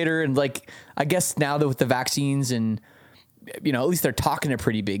year later. And, like, I guess now that with the vaccines and, you know, at least they're talking a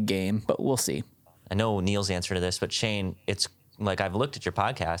pretty big game, but we'll see. I know Neil's answer to this, but Shane, it's like, I've looked at your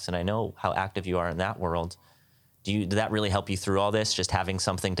podcast and I know how active you are in that world. Did that really help you through all this? Just having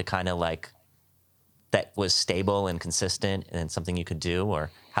something to kind of like, that was stable and consistent and something you could do,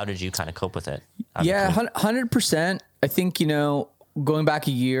 or how did you kind of cope with it? Yeah, 100%. I think, you know, going back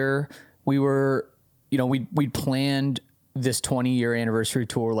a year, we were, you know, we planned this 20-year anniversary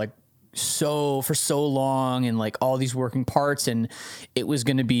tour, like, for so long, and like all these working parts, and it was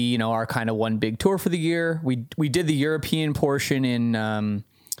going to be, you know, our kind of one big tour for the year. We did the European portion in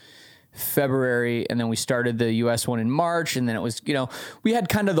February, and then we started the US one in March, and then it was, you know, we had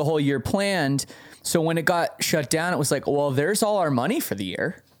kind of the whole year planned. So when it got shut down, it was like, well, there's all our money for the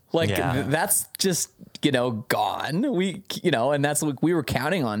year. Like, that's just, you know, gone. We, you know, and that's like, we were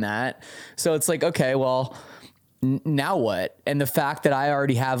counting on that. So it's like, okay, well, now what? And the fact that I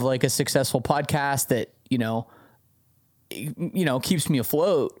already have like a successful podcast that, you know, keeps me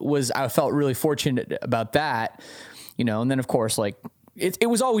afloat, I felt really fortunate about that, you know. And then of course, like, it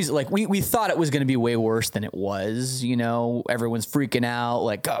was always like, we thought it was going to be way worse than it was, you know. Everyone's freaking out,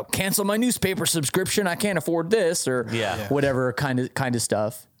 like, oh, cancel my newspaper subscription, I can't afford this, or whatever kind of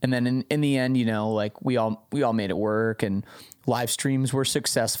stuff. And then in the end, you know, like, we all made it work, and live streams were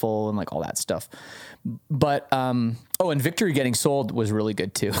successful and like all that stuff. But and Victory getting sold was really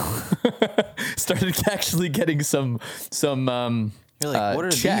good too. Started actually getting some you're like, what are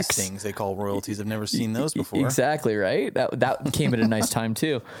checks. these things they call royalties? I've never seen those before. Exactly, right? That came at a nice time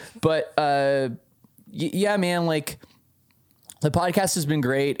too. But yeah, man, like, the podcast has been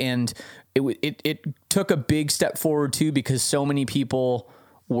great, and it took a big step forward too, because so many people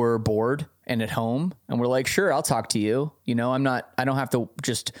were bored and at home, and we're like, sure, I'll talk to you. You know, I don't have to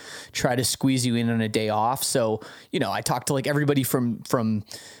just try to squeeze you in on a day off. So, you know, I talked to like everybody from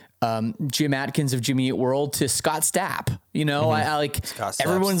Jim Atkins of Jimmy Eat World to Scott Stapp. You know, I like, Scott Stapp's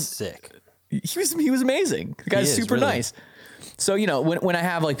everyone's sick. He was amazing. The guy's super really nice. So, you know, when I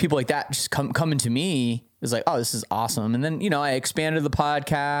have like people like that just coming to me, it's like, oh, this is awesome. And then, you know, I expanded the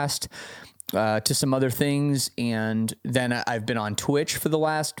podcast to some other things. And then I've been on Twitch for the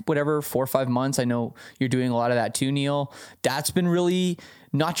last, 4 or 5 months. I know you're doing a lot of that too, Neil. That's been really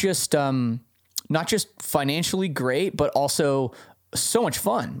not just financially great, but also so much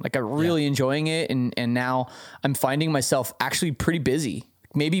fun. Like, I'm really enjoying it. And now I'm finding myself actually pretty busy,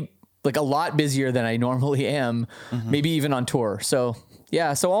 maybe like a lot busier than I normally am, maybe even on tour. So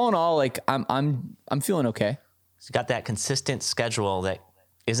yeah. So all in all, like I'm feeling okay. So you got that consistent schedule that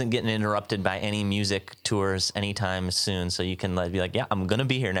isn't getting interrupted by any music tours anytime soon. So you can be like, yeah, I'm going to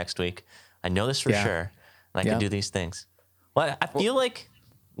be here next week. I know this for sure. And I can do these things. Well, I feel like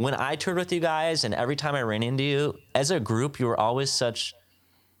when I toured with you guys and every time I ran into you as a group, you were always such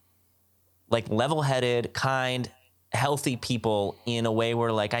like level-headed, kind, healthy people in a way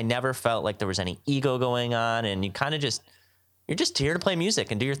where like I never felt like there was any ego going on, and you kind of you're just here to play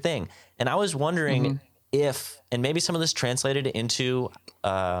music and do your thing. And I was wondering if, and maybe some of this translated into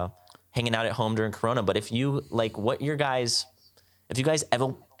hanging out at home during Corona, but if you like if you guys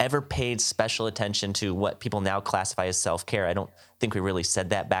ever paid special attention to what people now classify as self-care. I don't think we really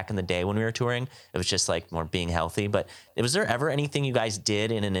said that back in the day when we were touring. It was just like more being healthy. But was there ever anything you guys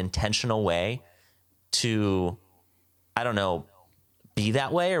did in an intentional way to, I don't know, be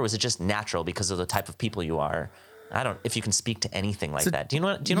that way? Or was it just natural because of the type of people you are? I don't, if you can speak to anything like that. Do you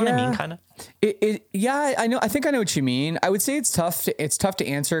know what I mean? Kind of. Yeah, I know. I think I know what you mean. I would say it's tough to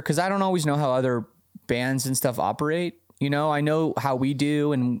answer because I don't always know how other bands and stuff operate. You know, I know how we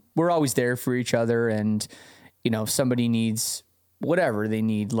do, and we're always there for each other. And, you know, if somebody needs whatever they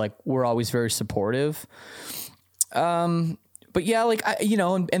need, like we're always very supportive. But yeah, like, you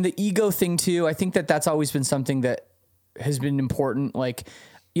know, and the ego thing too, I think that's always been something that has been important. Like,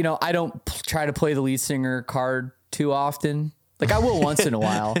 you know, I don't try to play the lead singer card too often. Like I will once in a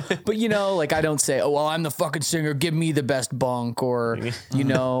while, but you know, like I don't say, oh, well, I'm the fucking singer, give me the best bunk, or, you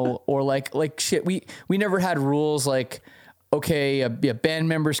know, or like shit. We never had rules like, okay, band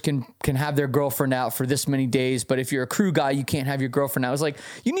members can have their girlfriend out for this many days, but if you're a crew guy, you can't have your girlfriend out. It's like,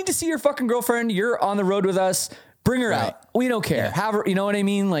 you need to see your fucking girlfriend. You're on the road with us. Bring her out. We don't care. Have her, you know what I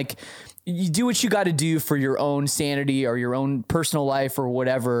mean? Like you do what you got to do for your own sanity or your own personal life or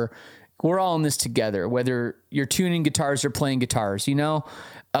whatever. We're all in this together, whether you're tuning guitars or playing guitars, you know?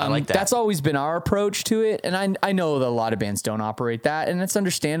 I like that. That's always been our approach to it. And I know that a lot of bands don't operate that, and it's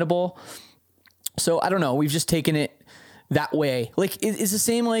understandable. So I don't know. We've just taken it that way. Like it's the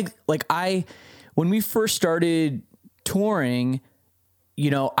same, like when we first started touring,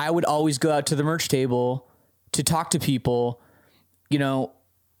 you know, I would always go out to the merch table to talk to people, you know,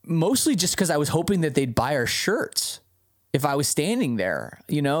 mostly just because I was hoping that they'd buy our shirts if I was standing there.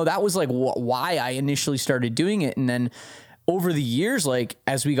 You know, that was like why I initially started doing it. And then over the years, like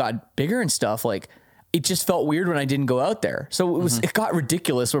as we got bigger and stuff, like it just felt weird when I didn't go out there. So it got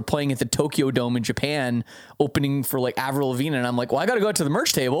ridiculous. We're playing at the Tokyo Dome in Japan, opening for like Avril Lavigne. And I'm like, well, I got to go out to the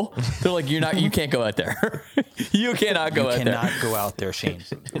merch table. They're like, you can't go out there. You cannot go out there. You cannot go out there, Shane.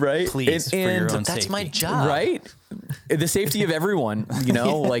 Right. Please, for your own that's safety. my job. Right. The safety of everyone, you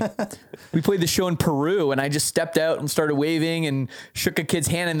know, like we played the show in Peru and I just stepped out and started waving and shook a kid's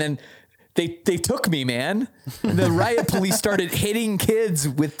hand, and then they took me, man. The riot police started hitting kids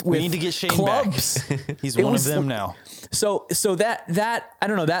with we need to get Shane clubs. Back. He's one of them now. So that I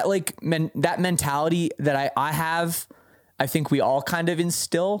don't know, that like that mentality that I have, I think we all kind of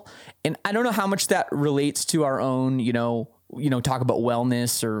instill, and I don't know how much that relates to our own, you know, talk about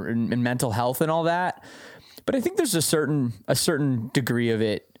wellness or and mental health and all that. But I think there's a certain degree of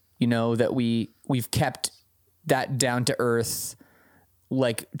it, you know, that we've kept that down to earth.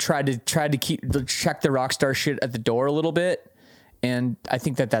 Like try to check the rock star shit at the door a little bit. And I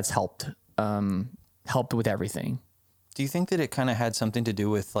think that's helped with everything. Do you think that it kind of had something to do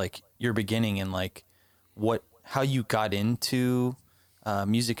with like your beginning and like how you got into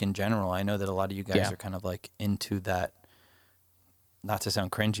music in general? I know that a lot of you guys are kind of like into that, not to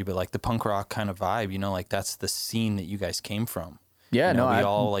sound cringy, but like the punk rock kind of vibe, you know, like that's the scene that you guys came from. Yeah, you know, we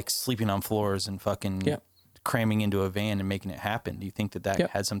all like sleeping on floors and fucking cramming into a van and making it happen. Do you think that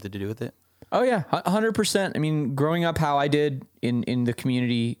had something to do with it? Oh yeah, 100%. I mean, growing up how I did in the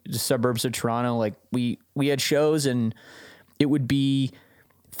community, the suburbs of Toronto, like we had shows and it would be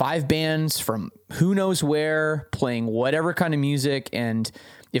 5 bands from who knows where playing whatever kind of music. And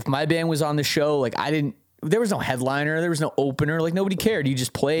if my band was on the show, like there was no headliner, there was no opener, like nobody cared. You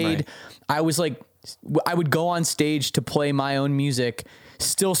just played. Right. I would go on stage to play my own music,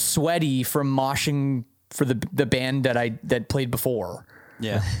 still sweaty from moshing for the band that played before.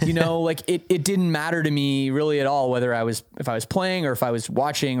 Yeah. You know, like it didn't matter to me really at all if I was playing or if I was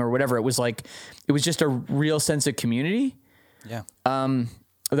watching or whatever. It was like, it was just a real sense of community. Yeah.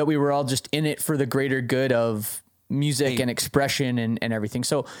 That we were all just in it for the greater good of music and expression and everything.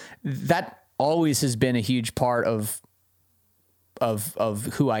 So that always has been a huge part of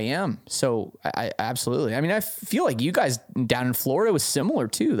who I am. So I absolutely, I mean, I feel like you guys down in Florida was similar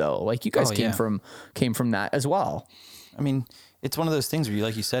too, though. Like you guys came from that as well. I mean, it's one of those things where you,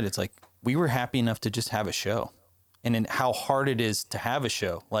 like you said, it's like we were happy enough to just have a show, and then how hard it is to have a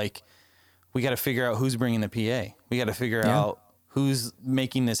show. Like we got to figure out who's bringing the PA. We got to figure out who's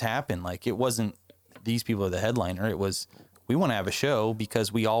making this happen. Like it wasn't these people are the headliner. It was, we want to have a show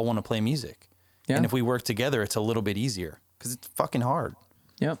because we all want to play music. Yeah. And if we work together, it's a little bit easier because it's fucking hard.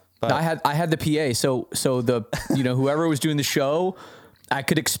 Yep. But I had the PA. So the, whoever was doing the show, I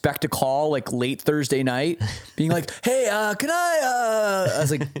could expect a call like late Thursday night being like, hey, can I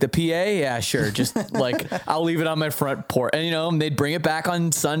was like, the PA? Yeah, sure. Just like, I'll leave it on my front porch. And, they'd bring it back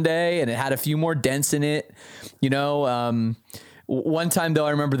on Sunday and it had a few more dents in it. One time though,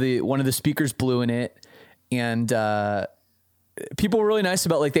 I remember one of the speakers blew in it, and people were really nice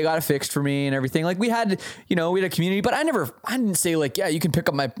about like they got it fixed for me and everything. Like we had a community, but I didn't say like, yeah, you can pick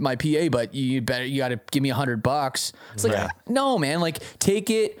up my PA, but you got to give me $100. It's like, no, man, like take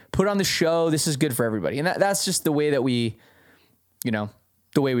it, put it on the show. This is good for everybody. And that's just the way that we, the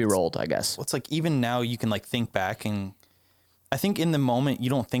way we rolled, I guess. Well, it's like, even now you can like think back, and I think in the moment you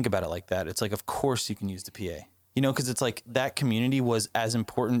don't think about it like that. It's like, of course you can use the PA, cause it's like that community was as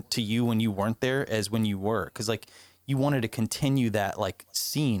important to you when you weren't there as when you were. Cause like, you wanted to continue that like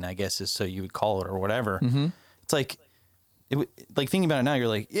scene, I guess, is so you would call it or whatever. Mm-hmm. It's like, like thinking about it now, you're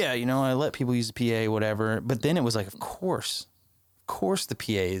like, yeah, I let people use the PA, whatever. But then it was like, of course the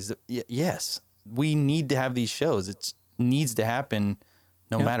PA is, yes, we need to have these shows. It needs to happen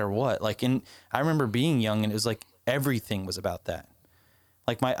no matter what. Like, and I remember being young and it was like, everything was about that.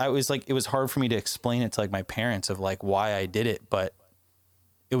 Like it was hard for me to explain it to like my parents of like why I did it, but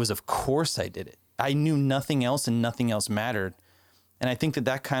it was, of course I did it. I knew nothing else and nothing else mattered. And I think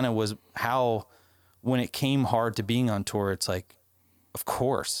that kind of was how, when it came hard to being on tour, it's like, of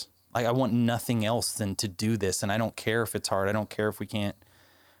course, like I want nothing else than to do this. And I don't care if it's hard. I don't care if we can't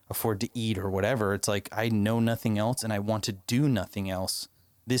afford to eat or whatever. It's like, I know nothing else and I want to do nothing else.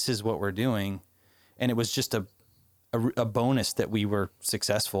 This is what we're doing. And it was just a bonus that we were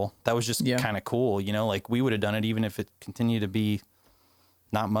successful. That was just kind of cool. Like we would have done it even if it continued to be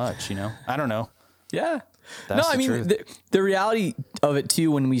not much, I don't know. Yeah. That's no, I mean, the reality of it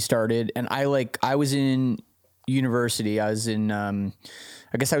too, when we started, and I was in university, I was in,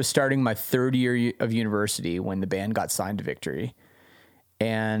 I guess I was starting my third year of university when the band got signed to Victory.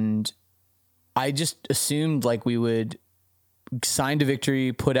 And I just assumed like we would sign to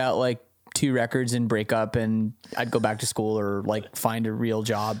Victory, put out like 2 records and break up, and I'd go back to school or like find a real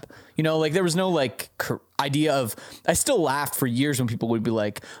job. Like there was no like idea of, I still laughed for years when people would be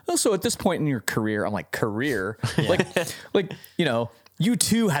like, oh, so at this point in your career, I'm like, career? Like,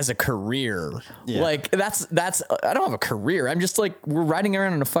 U2 has a career. Yeah. Like that's, I don't have a career. I'm just like, we're riding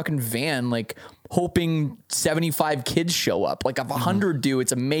around in a fucking van, like hoping 75 kids show up. Like if 100 do,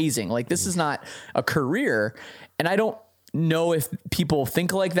 it's amazing. Like this is not a career. And I don't know if people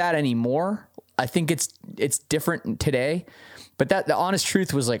think like that anymore. I think it's different today, but the honest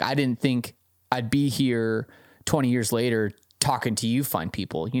truth was like, I didn't think I'd be here 20 years later talking to you fine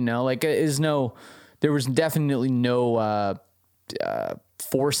people, like there was definitely no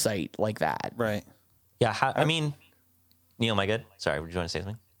foresight like that. Right. Yeah. I mean, Neil, am I good? Sorry. Would you want to say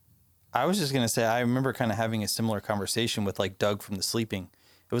something? I was just going to say, I remember kind of having a similar conversation with like Doug from The Sleeping.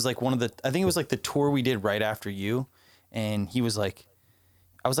 It was like I think it was like the tour we did right after you. And he was like,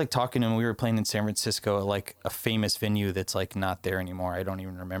 I was like talking to him. We were playing in San Francisco at like a famous venue that's like not there anymore. I don't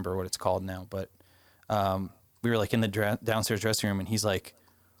even remember what it's called now. But we were like in the downstairs dressing room, and he's like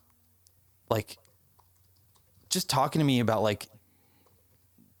just talking to me about like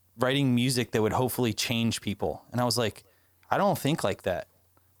writing music that would hopefully change people. And I was like, I don't think like that.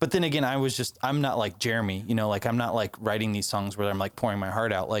 But then again, I'm not like Jeremy, like I'm not like writing these songs where I'm like pouring my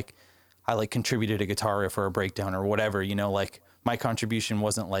heart out. Like I like contributed a guitar riff or a breakdown or whatever, like my contribution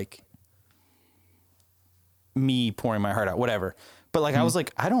wasn't like me pouring my heart out, whatever. But like, I was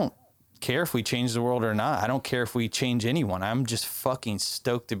like, I don't care if we change the world or not. I don't care if we change anyone. I'm just fucking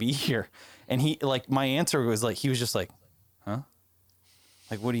stoked to be here. And he, like, my answer was like, he was just like, huh?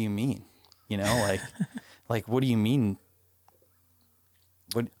 Like, what do you mean? Like, what do you mean?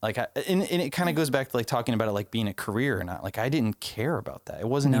 What, like, and it kind of goes back to like talking about it like being a career or not. Like, I didn't care about that. It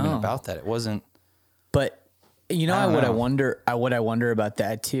wasn't even about that. It wasn't. But what I wonder about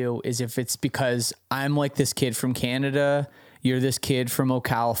that too is if it's because I'm like this kid from Canada, you're this kid from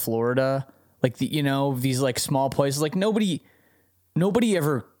Ocala, Florida, like these like small places. Like nobody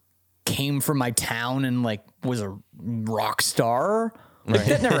ever came from my town and like was a rock star. Like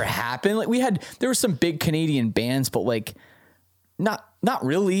that never happened. Like there were some big Canadian bands, but like not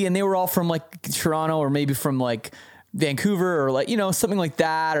really. And they were all from like Toronto or maybe from like Vancouver or like, you know, something like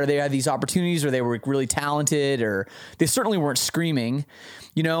that, or they had these opportunities or they were really talented or they certainly weren't screaming,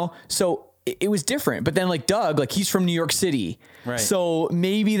 you know? So it was different. But then like Doug, like he's from New York City. Right. So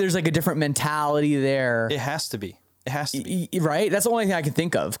maybe there's like a different mentality there. It has to be. It has to be. Right? That's the only thing I can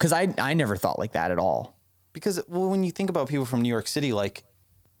think of because I never thought like that at all. Because when you think about people from New York City, like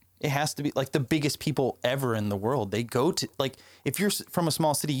it has to be like the biggest people ever in the world. They go to like, if you're from a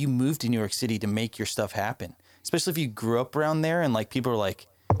small city, you move to New York City to make your stuff happen. Especially if you grew up around there and like people are like,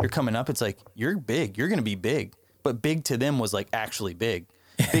 you're coming up. It's like, you're big, you're going to be big. But big to them was like actually big.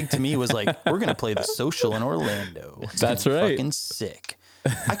 Big to me was like, we're going to play the Social in Orlando. It's That's gonna be right. Fucking sick.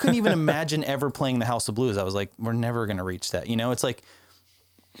 I couldn't even imagine ever playing the House of Blues. I was like, we're never going to reach that. You know, it's like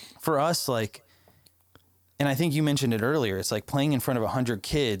for us, like, and I think you mentioned it earlier. It's like playing in front of 100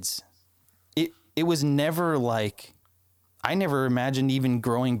 kids. It was never like, I never imagined even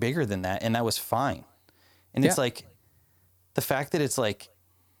growing bigger than that. And that was fine. And it's like the fact that it's like,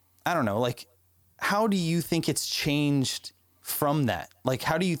 I don't know, like, how do you think it's changed from that? Like,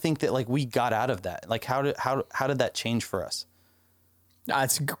 how do you think that like we got out of that? Like, how did that change for us?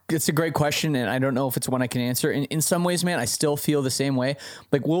 It's a great question, and I don't know if it's one I can answer. In some ways, man, I still feel the same way.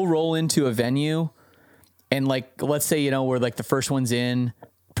 Like, we'll roll into a venue, and like, let's say, you know, we're like the first ones in,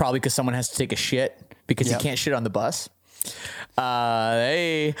 probably because someone has to take a shit because you can't shit on the bus.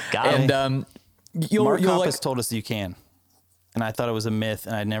 Hey, and Mark you'll Hoppus like, told us you can, and I thought it was a myth,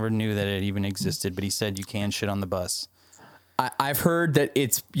 and I never knew that it even existed. But he said you can shit on the bus. I've heard that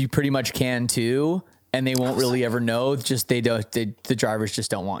you pretty much can too. And they won't really ever know. Just the drivers just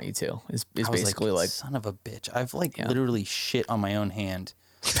don't want you to. Is basically like son of a bitch. I've like literally shit on my own hand,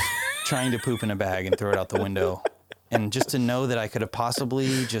 trying to poop in a bag and throw it out the window, and just to know that I could have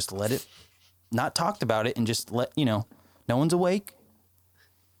possibly just let it, not talked about it, and just let no one's awake.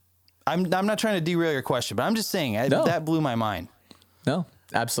 I'm not trying to derail your question, but I'm just saying that blew my mind. No,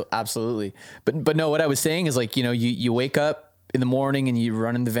 absolutely. But no, what I was saying is like, you know, you wake up in the morning and you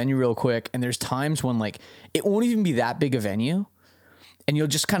run in the venue real quick. And there's times when like, it won't even be that big a venue. And you'll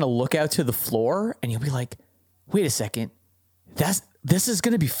just kind of look out to the floor and you'll be like, wait a second, this is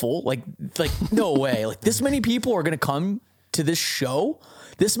going to be full. Like no way. Like this many people are going to come to this show.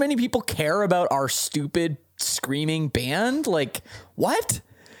 This many people care about our stupid screaming band. Like what?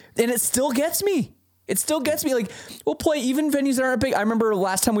 And it still gets me. It still gets me. Like we'll play even venues that aren't big. I remember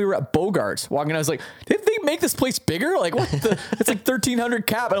last time we were at Bogart's walking, I was like, did they make this place bigger? Like what it's like 1,300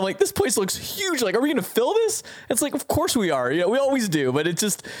 cap. And I'm like, this place looks huge. Like, are we going to fill this? It's like, of course we are. Yeah, we always do. But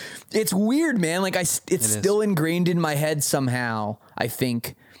it's weird, man. Like it's still ingrained in my head somehow. I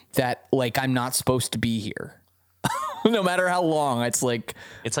think that like, I'm not supposed to be here no matter how long. It's like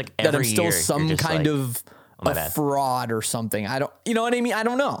every that I'm still year, some kind of a fraud or something. You know what I mean? I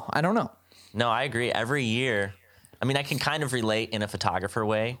don't know. No, I agree. Every year, I mean, I can kind of relate in a photographer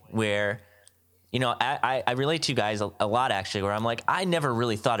way where, you know, I relate to you guys a lot actually, where I'm like, I never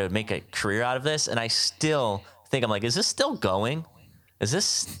really thought I would make a career out of this. And I still think, I'm like, is this still going? Is this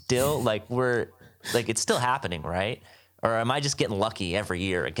still like it's still happening, right? Or am I just getting lucky every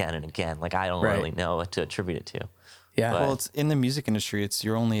year again and again? Like, I don't really know what to attribute it to. Yeah. Well, it's in the music industry.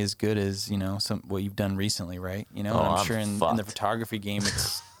 You're only as good as, you know, what you've done recently, right? You know, and I'm sure in the photography game,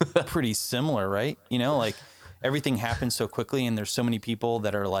 it's pretty similar, right? You know, like everything happens so quickly and there's so many people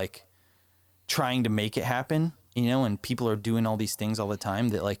that are like trying to make it happen, you know, and people are doing all these things all the time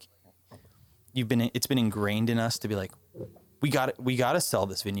that like it's been ingrained in us to be like, we got to sell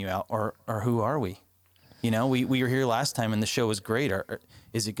this venue out or who are we? You know, we were here last time and the show was great.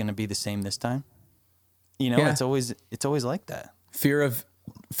 Is it going to be the same this time? You know, it's always like that. Fear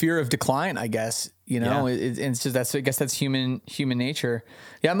of decline, I guess, you know, it's just, I guess that's human nature.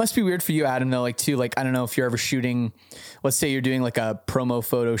 Yeah. It must be weird for you, Adam, though. Like too, like, I don't know if you're ever shooting, let's say you're doing like a promo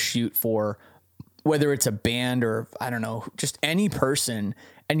photo shoot for whether it's a band or I don't know, just any person.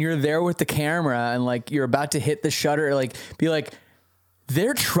 And you're there with the camera and like, you're about to hit the shutter, like be like,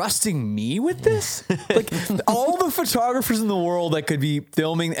 they're trusting me with this. Like all the photographers in the world that could be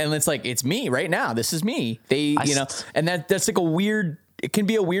filming. And it's like, it's me right now. This is me. And that's like it can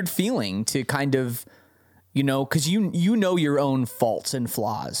be a weird feeling to kind of, you know, cause you know your own faults and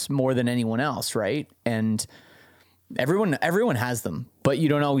flaws more than anyone else. Right. And everyone has them, but you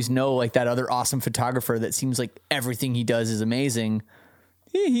don't always know like that other awesome photographer that seems like everything he does is amazing.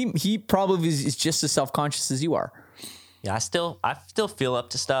 He probably is just as self-conscious as you are. Yeah, I still feel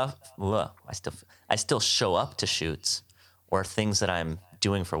up to stuff. I still show up to shoots or things that I'm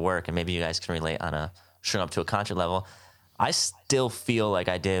doing for work, and maybe you guys can relate on a showing up to a concert level. I still feel like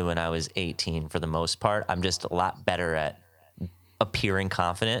I did when I was 18 for the most part. I'm just a lot better at appearing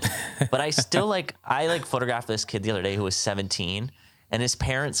confident, but I still like, photographed this kid the other day who was 17, and his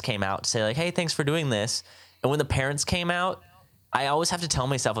parents came out to say like, hey, thanks for doing this. And when the parents came out, I always have to tell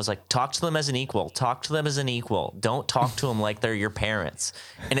myself, I was like, talk to them as an equal. Talk to them as an equal. Don't talk to them like they're your parents.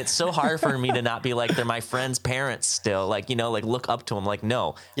 And it's so hard for me to not be like, they're my friend's parents still. Like, you know, like look up to them. Like,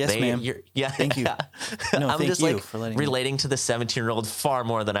 no. Yes, ma'am. Yeah. Thank you. No, I'm thank just you like for letting me. relating to the 17-year-old far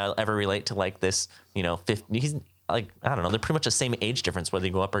more than I'll ever relate to like this, you know, 50. He's like, I don't know. They're pretty much the same age difference whether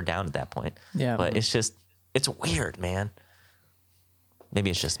you go up or down at that point. Yeah. But it's weird, man. Maybe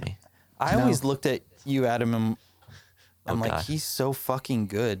it's just me. I always looked at you, Adam, and I'm like, God. he's so fucking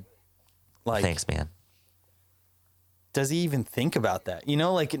good. Like, Thanks, man. does he even think about that? You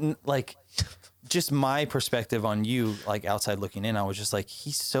know, like just my perspective on you, like outside looking in, I was just like,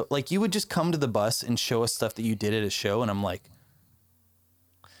 he's so, like, you would just come to the bus and show us stuff that you did at a show. And I'm like,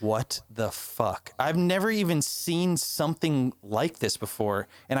 what the fuck? I've never even seen something like this before.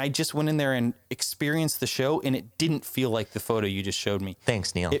 And I just went in there and experienced the show, and it didn't feel like the photo you just showed me.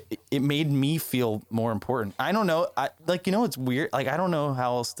 Thanks, Neil. It made me feel more important. I don't know. It's weird. Like, I don't know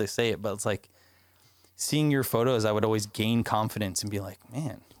how else to say it, but it's like seeing your photos, I would always gain confidence and be like,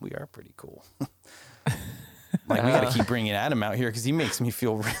 man, we are pretty cool. Like, we got to keep bringing Adam out here because he makes me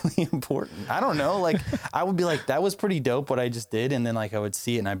feel really important. I don't know. Like, I would be like, that was pretty dope what I just did. And then like I would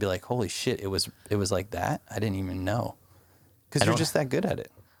see it and I'd be like, holy shit, it was like that. I didn't even know, because you're just that good at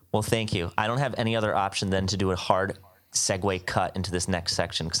it. Well, thank you. I don't have any other option than to do a hard segue cut into this next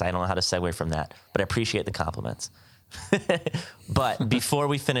section because I don't know how to segue from that, but I appreciate the compliments. But before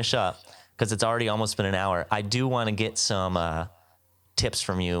we finish up, because it's already almost been an hour, I do want to get some tips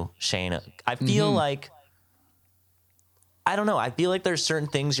from you, Shane. I feel like, I don't know. I feel like there's certain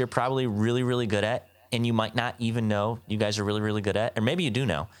things you're probably really, really good at, and you might not even know you guys are really, really good at, or maybe you do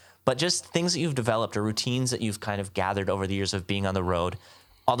know, but just things that you've developed or routines that you've kind of gathered over the years of being on the road,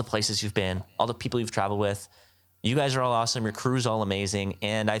 all the places you've been, all the people you've traveled with. You guys are all awesome. Your crew's all amazing.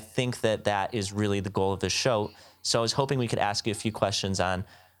 And I think that that is really the goal of this show. So I was hoping we could ask you a few questions on,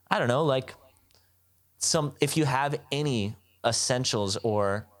 I don't know, like if you have any essentials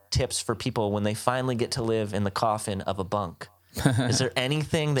or tips for people when they finally get to live in the coffin of a bunk. Is there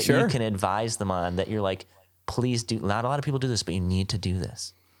anything that you can advise them on that you're like, please do? Not a lot of people do this, but you need to do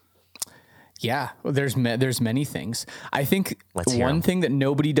this. Yeah, well, there's many things. I think Let's hear one 'em. thing that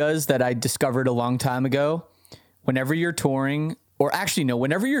nobody does that I discovered a long time ago, whenever you're touring, or actually no,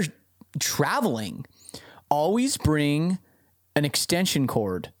 whenever you're traveling, always bring an extension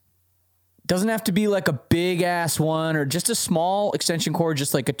cord. Doesn't have to be like a big ass one, or just a small extension cord,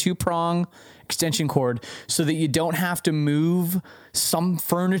 just like a 2-prong extension cord, so that you don't have to move some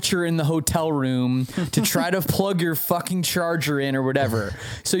furniture in the hotel room to try to plug your fucking charger in or whatever.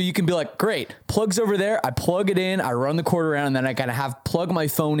 So you can be like, great, plug's over there. I plug it in, I run the cord around, and then I gotta plug my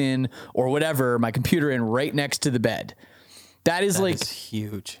phone in or whatever, my computer in right next to the bed. That is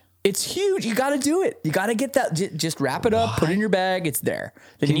Huge. It's huge. You got to do it. You got to get that. Just wrap it up, put it in your bag. It's there.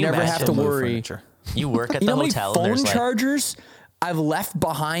 Then Can you you never have to imagine? worry. Furniture. You work at You the know how many hotel and phone there's like, chargers I've left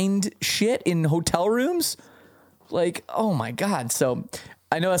behind shit in hotel rooms? Like, oh my God. So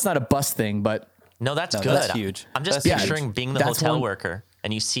I know that's not a bus thing, but no, that's good. that's huge. I'm just That's picturing huge. being the That's hotel one- worker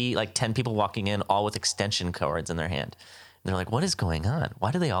and you see like 10 people walking in all with extension cords in their hand. And they're like, what is going on? Why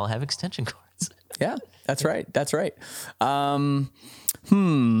do they all have extension cords? yeah, that's right. That's right.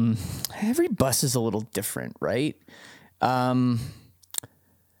 Every bus is a little different, right? I'm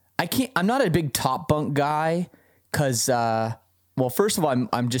not a big top bunk guy because, well, first of all,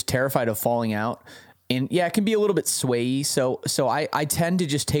 I'm just terrified of falling out, and yeah, it can be a little bit swayy. So I tend to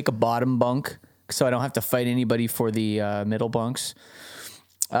just take a bottom bunk so I don't have to fight anybody for the middle bunks.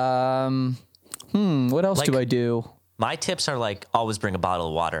 What else do I do? My tips are like always bring a bottle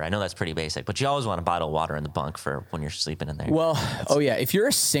of water. I know that's pretty basic, but you always want a bottle of water in the bunk for when you're sleeping in there. Well, oh yeah, if you're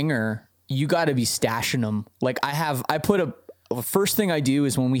a singer, you got to be stashing them. Like the first thing I do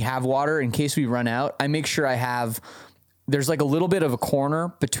is when we have water, in case we run out, I make sure there's like a little bit of a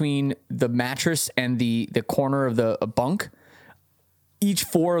corner between the mattress and the corner of the bunk. Each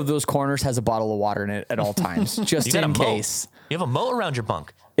 4 of those corners has a bottle of water in it at all times, just You got a in moat. case. You have a moat around your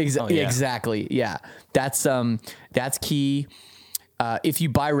bunk. Exactly. Yeah. That's key. If you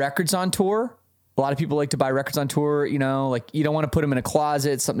buy records on tour, a lot of people like to buy records on tour, you know, like you don't want to put them in a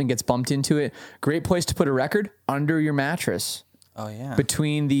closet. Something gets bumped into it. Great place to put a record under your mattress. Oh yeah.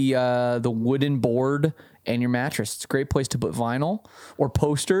 Between the wooden board and your mattress. It's a great place to put vinyl or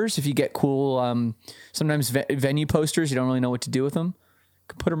posters. If you get cool, sometimes venue posters, you don't really know what to do with them.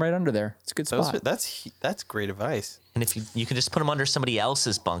 put them right under there. It's a good spot. That's great advice. And if you can just put them under somebody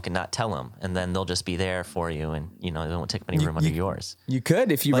else's bunk and not tell them, and then they'll just be there for you, and they won't take up any room under yours. You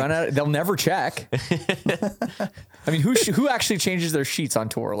could if you run out. They'll never check. I mean, who actually changes their sheets on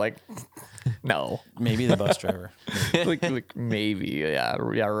tour? Like, no, Maybe the bus driver. like maybe, yeah,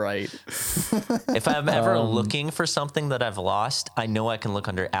 right. If I'm ever looking for something that I've lost, I know I can look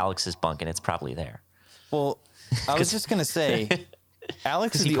under Alex's bunk, and it's probably there. Well, I was just gonna say,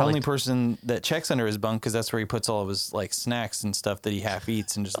 Alex is the only person that checks under his bunk because that's where he puts all of his like snacks and stuff that he half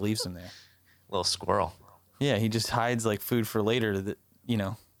eats and just leaves them there. Little squirrel. Yeah, he just hides like food for later. That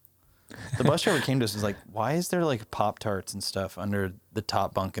the bus driver came to us and was like, "Why is there like Pop-Tarts and stuff under the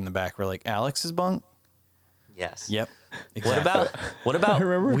top bunk in the back?" We're like, "Alex's bunk." Yes. Yep. Exactly. What about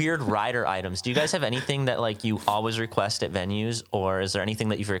weird rider items? Do you guys have anything that like you always request at venues, or is there anything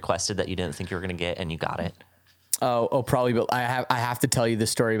that you've requested that you didn't think you were going to get and you got it? Oh, probably. But I have to tell you the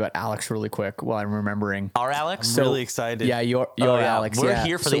story about Alex really quick while I'm remembering. Our Alex? I'm really excited. Yeah, you're yeah. Alex. We're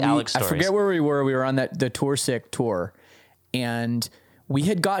here for the Alex stories. I forget where we were. We were on the Tour Sick tour, and we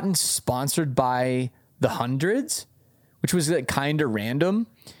had gotten sponsored by the Hundreds, which was like kind of random.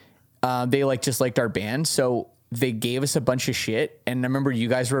 They just liked our band, so they gave us a bunch of shit. And I remember you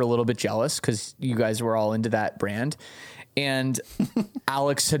guys were a little bit jealous because you guys were all into that brand. And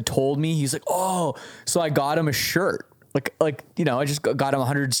Alex had told me, he's like, "Oh, so I got him a shirt." I just got him a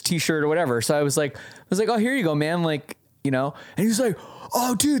Hundreds t-shirt or whatever. So I was like, "Oh, here you go, man." And he was like,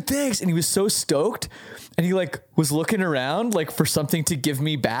 "Oh, dude, thanks." And he was so stoked. And he was looking around for something to give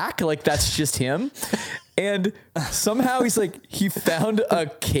me back. That's just him. And somehow he found a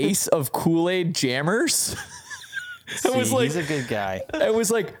case of Kool-Aid Jammers. He's a good guy. He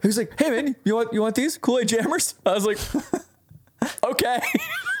was like, "Hey man, you want these Kool-Aid Jammers?" I was like, "Okay."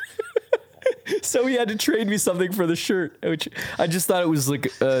 So he had to trade me something for the shirt, which I just thought it was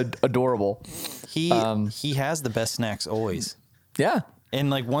adorable. He has the best snacks always. Yeah.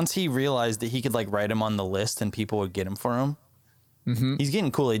 And once he realized that he could write them on the list and people would get them for him, he's getting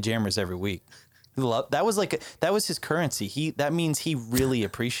Kool-Aid Jammers every week. That was his currency. That means he really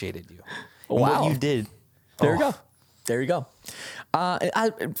appreciated you. And Wow. what you did. There you go.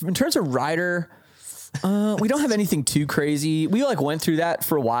 In terms of rider, we don't have anything too crazy. We went through that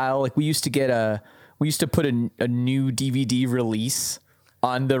for a while. We used to put a new DVD release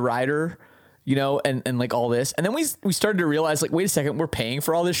on the rider, and all this. And then we started to realize wait a second, we're paying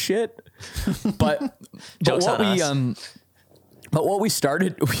for all this shit. But Joke's on us. But what we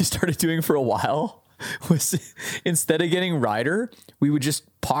started doing for a while was instead of getting rider, we would just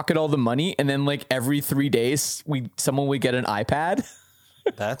pocket all the money, and then every 3 days someone would get an iPad.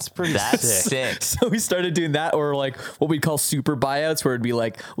 That's pretty sick. So we started doing that, or what we'd call super buyouts, where it'd be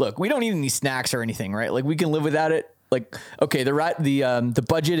look, we don't need any snacks or anything, right? We can live without it. Okay, the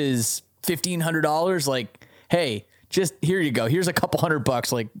budget is $1,500. Hey, just here you go. Here's a couple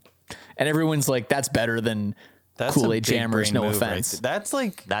 $100. And everyone's that's better than Kool-Aid Jammers. No offense.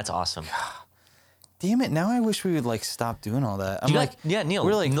 Right. That's awesome. Damn it! Now I wish we would stop doing all that. I'm Neil,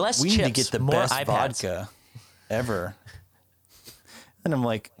 we're less we chips, need to get the more best iPads. vodka ever. And I'm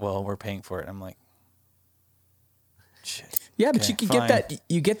well, we're paying for it. I'm shit. Yeah, but you can get that.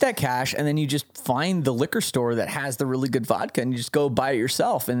 You get that cash, and then you just find the liquor store that has the really good vodka, and you just go buy it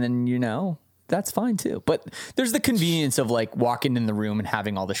yourself, and then that's fine too. But there's the convenience of walking in the room and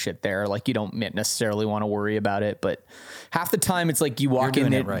having all the shit there. You don't necessarily want to worry about it, but half the time it's you walk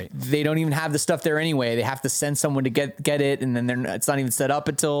in, they don't even have the stuff there anyway. They have to send someone to get it, and then it's not even set up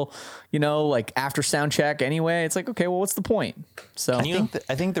until after sound check anyway. It's okay, well, what's the point? So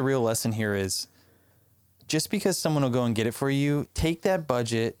I think the real lesson here is just because someone will go and get it for you, take that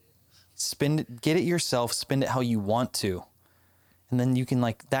budget, get it yourself, spend it how you want to. And then you can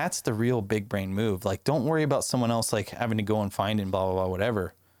that's the real big brain move. Don't worry about someone else having to go and find it and blah, blah, blah,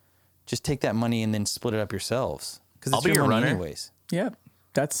 whatever. Just take that money and then split it up yourselves. Because it's your money anyways. Yeah,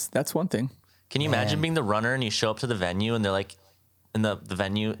 that's one thing. Can you imagine being the runner and you show up to the venue and they're in the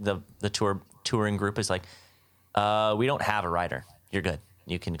venue, the touring group is we don't have a rider. You're good.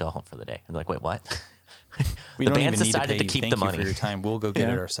 You can go home for the day. And they're wait, what? We the don't band's even need decided to, to keep the money. For your time. We'll go get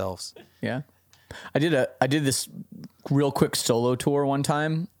it ourselves. Yeah. I did this real quick solo tour one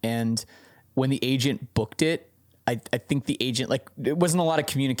time, and when the agent booked it, I think the agent it wasn't a lot of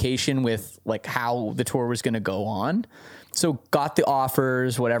communication with how the tour was going to go on. So got the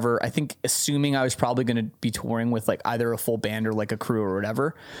offers, whatever. I think assuming I was probably going to be touring with either a full band or a crew or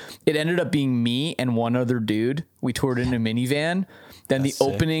whatever. It ended up being me and one other dude. We toured in a minivan. Then That's the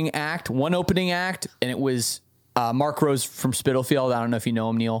opening act, and it was Mark Rose from Spitalfield. I don't know if you know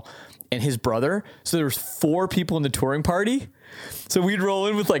him, Neil. And his brother. So there was 4 people in the touring party. So we'd roll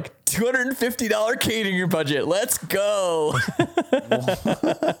in with like $250 catering budget. Let's go.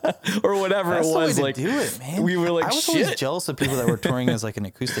 Or whatever That's it was. the way Like, to do it, man. we were like, I was always shit. jealous of people that were touring as like an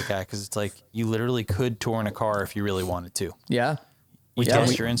acoustic guy because it's like you literally could tour in a car if you really wanted to. Yeah. You Yeah, toss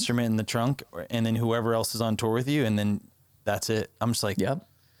we- your instrument in the trunk, and then whoever else is on tour with you, and then that's it. I'm just like, Yep.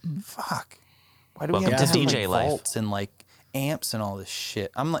 fuck. Why do Welcome we have to to have DJ like life. vaults and like amps and all this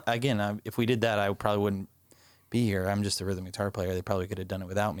shit? I'm like, again, if we did that, I probably wouldn't be here. I'm just a rhythm guitar player. They probably could have done it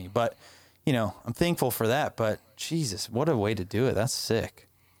without me. But, you know, I'm thankful for that. But Jesus, what a way to do it. That's sick.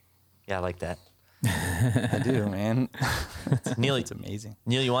 Yeah, I like that. I do, man. Neil, It's amazing.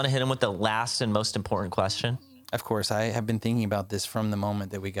 Neil, you want to hit him with the last and most important question? Of course, I have been thinking about this from the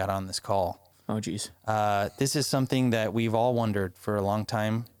moment that we got on this call. Oh, geez. This is something that we've all wondered for a long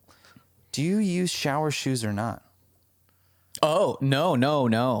time. Do you use shower shoes or not? Oh,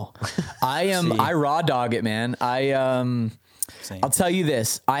 no. I raw dog it, man. Same. I'll tell you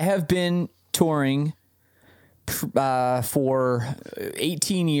this. I have been touring for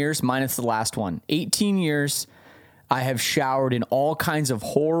 18 years, minus the last one. 18 years. I have showered in all kinds of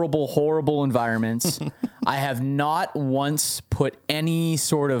horrible environments. I have not once put any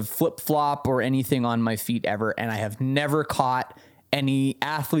sort of flip-flop or anything on my feet ever, and I have never caught any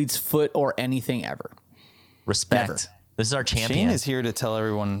athlete's foot or anything ever. Respect. Never. This is our Shane champion. is here to tell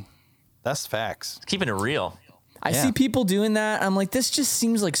everyone that's facts. Keeping it real. I Yeah. see people doing that. I'm like, this just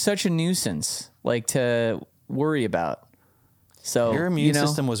seems like such a nuisance, like to worry about. So Your immune you know,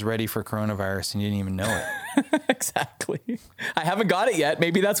 system was ready for coronavirus and you didn't even know it. exactly. I haven't got it yet.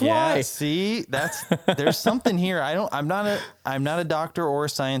 Maybe that's why. See, there's something here. I'm not a doctor or a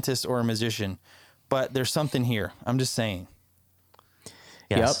scientist or a musician, but there's something here. I'm just saying.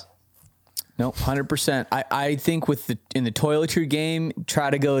 Yes. No, 100%. I think in the toiletry game, try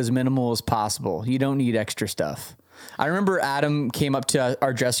to go as minimal as possible. You don't need extra stuff. I remember Adam came up to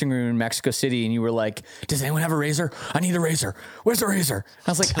our dressing room in Mexico City and you were like, does anyone have a razor? I need a razor. Where's the razor?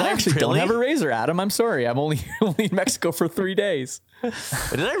 I was like, I actually don't Really? have a razor, Adam. I'm sorry. I'm only in Mexico for 3 days.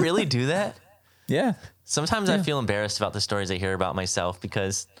 Did I really do that? Yeah. Sometimes I feel embarrassed about the stories I hear about myself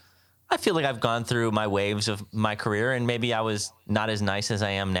because I feel like I've gone through my waves of my career and maybe I was not as nice as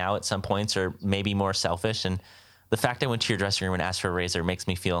I am now at some points or maybe more selfish. And the fact I went to your dressing room and asked for a razor makes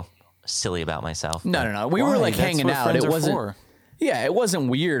me feel silly about myself. No. We were Why? like That's hanging what out. friends It are wasn't. for. Yeah, it wasn't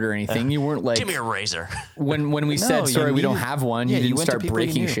weird or anything. You weren't like Give me a razor. when we No, said you sorry we don't needed- have one. yeah, You you didn't went to start people you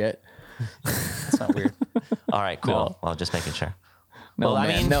breaking knew. shit. That's not weird. All right, cool. No. Well, just making sure. No, Well, I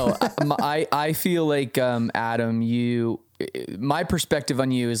man, mean- no. I feel like Adam, my perspective on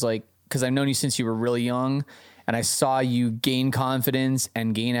you is like because I've known you since you were really young, and I saw you gain confidence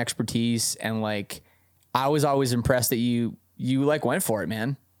and gain expertise, and like I was always impressed that you like went for it,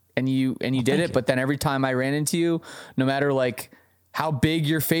 man, and you did it. But then every time I ran into you, no matter like how big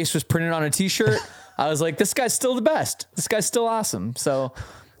your face was printed on a T-shirt, I was like, this guy's still the best. This guy's still awesome. So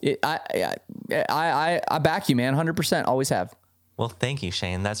I back you, man, 100%. Always have. Well, thank you,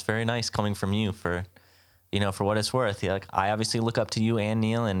 Shane. That's very nice coming from you for what it's worth. Yeah, like I obviously look up to you and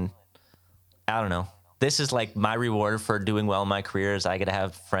Neil, and I don't know. This is like my reward for doing well in my career is I get to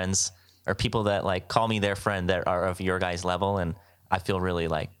have friends or people that like call me their friend that are of your guys' level. And I feel really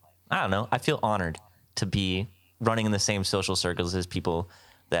like, I don't know, I feel honored to be running in the same social circles as people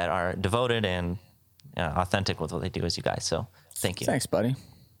that are devoted and authentic with what they do as you guys. So thank you. Thanks, buddy.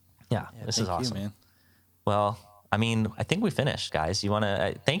 Yeah, this is Thank you, awesome. man. Well, I mean, I think we finished, guys. You want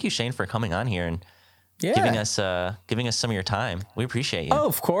to thank you, Shane, for coming on here and Yeah. giving us some of your time. We appreciate you. Oh,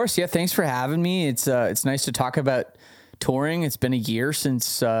 of course. Yeah. Thanks for having me. It's nice to talk about touring. It's been a year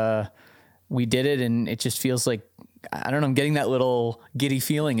since we did it, and it just feels like I don't know. I'm getting that little giddy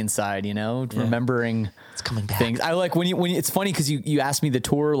feeling inside, remembering It's coming back. things. I like when you it's funny because you asked me the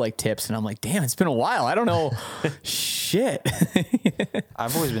tour like tips, and I'm like, damn, it's been a while. I don't know, shit.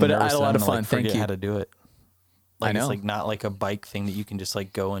 I've always been But I nervous had a that lot I'm of gonna, fun. like, Thank forget you. how to do it. Like I know. it's like not like a bike thing that you can just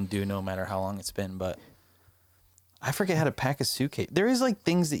like go and do no matter how long it's been, but I forget how to pack a suitcase. There is like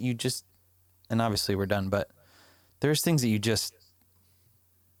things that you just, and obviously we're done, but there's things that you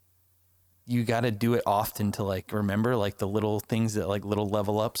got to do it often to like remember like the little things that like little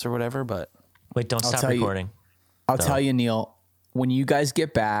level ups or whatever, but Wait, don't stop tell you- recording. I'll tell you, Neil, when you guys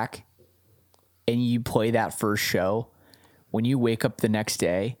get back and you play that first show, when you wake up the next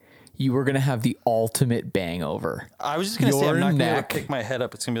day, you are going to have the ultimate bangover. I was just going to say, Your I'm not going to neck. pick my head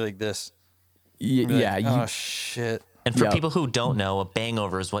up. It's going to be like this. Yeah. Be like, oh shit. And for Yep. people who don't know, a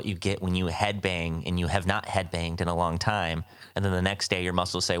bangover is what you get when you headbang and you have not headbanged in a long time. And then the next day your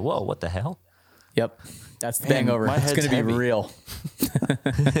muscles say, whoa, what the hell? Yep. That's the Man, hangover. my It's head's going to be heavy. real.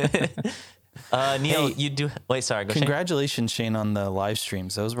 Neil, Hey, you do. Wait, sorry. Go, Shane. Congratulations, Shane, on the live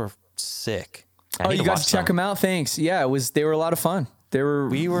streams. Those were sick. I need you to got watch to check them out. Thanks. Yeah, they were a lot of fun.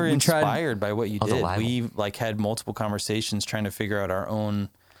 We were tried. inspired by what you the did. live We like had multiple conversations trying to figure out our own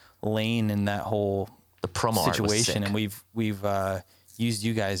lane in that whole The promo art was situation, sick. and we've used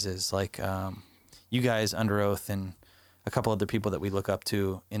you guys as like you guys, Under Oath, and a couple other people that we look up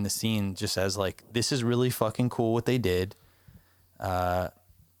to in the scene, just as like, this is really fucking cool what they did.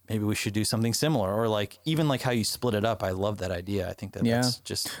 Maybe we should do something similar, or like even like how you split it up. I love that idea. I think that's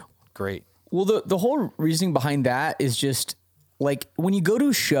just great. Well, the whole reasoning behind that is just like when you go to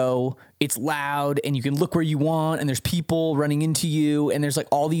a show, it's loud and you can look where you want and there's people running into you and there's like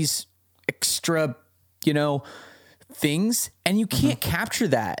all these extra, things and you can't capture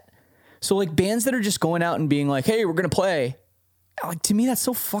that. So like bands that are just going out and being like, hey, we're going to play. Like to me, that's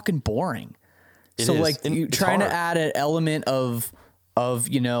so fucking boring. So is. like And you it's trying to hard. add an element of,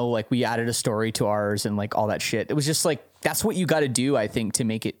 like we added a story to ours and like all that shit. It was just like, that's what you got to do, I think, to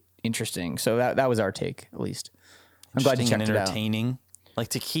make it interesting. So that was our take, at least. I'm glad you Interesting checked and it out. entertaining. Like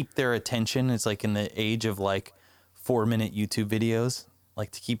to keep their attention. It's like in the age of like 4-minute YouTube videos,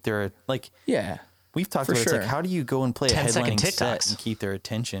 like to keep their like. Yeah. We've talked For about it's sure. like, how do you go and play a 10-second headlining set TikToks. and keep their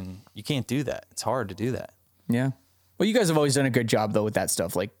attention? You can't do that. It's hard to do that. Yeah. Well, you guys have always done a good job though with that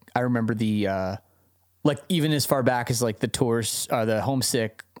stuff. Like I remember the like even as far back as like the tours, the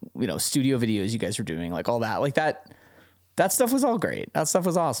Homesick, studio videos you guys were doing, like all that, like that stuff was all great. That stuff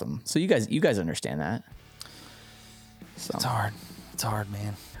was awesome. So you guys understand that. So. It's hard. It's hard,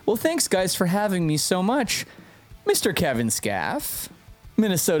 man. Well, thanks guys for having me so much, Mr. Kevin Scaff,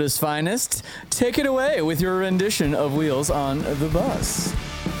 Minnesota's finest. Take it away with your rendition of Wheels on the Bus.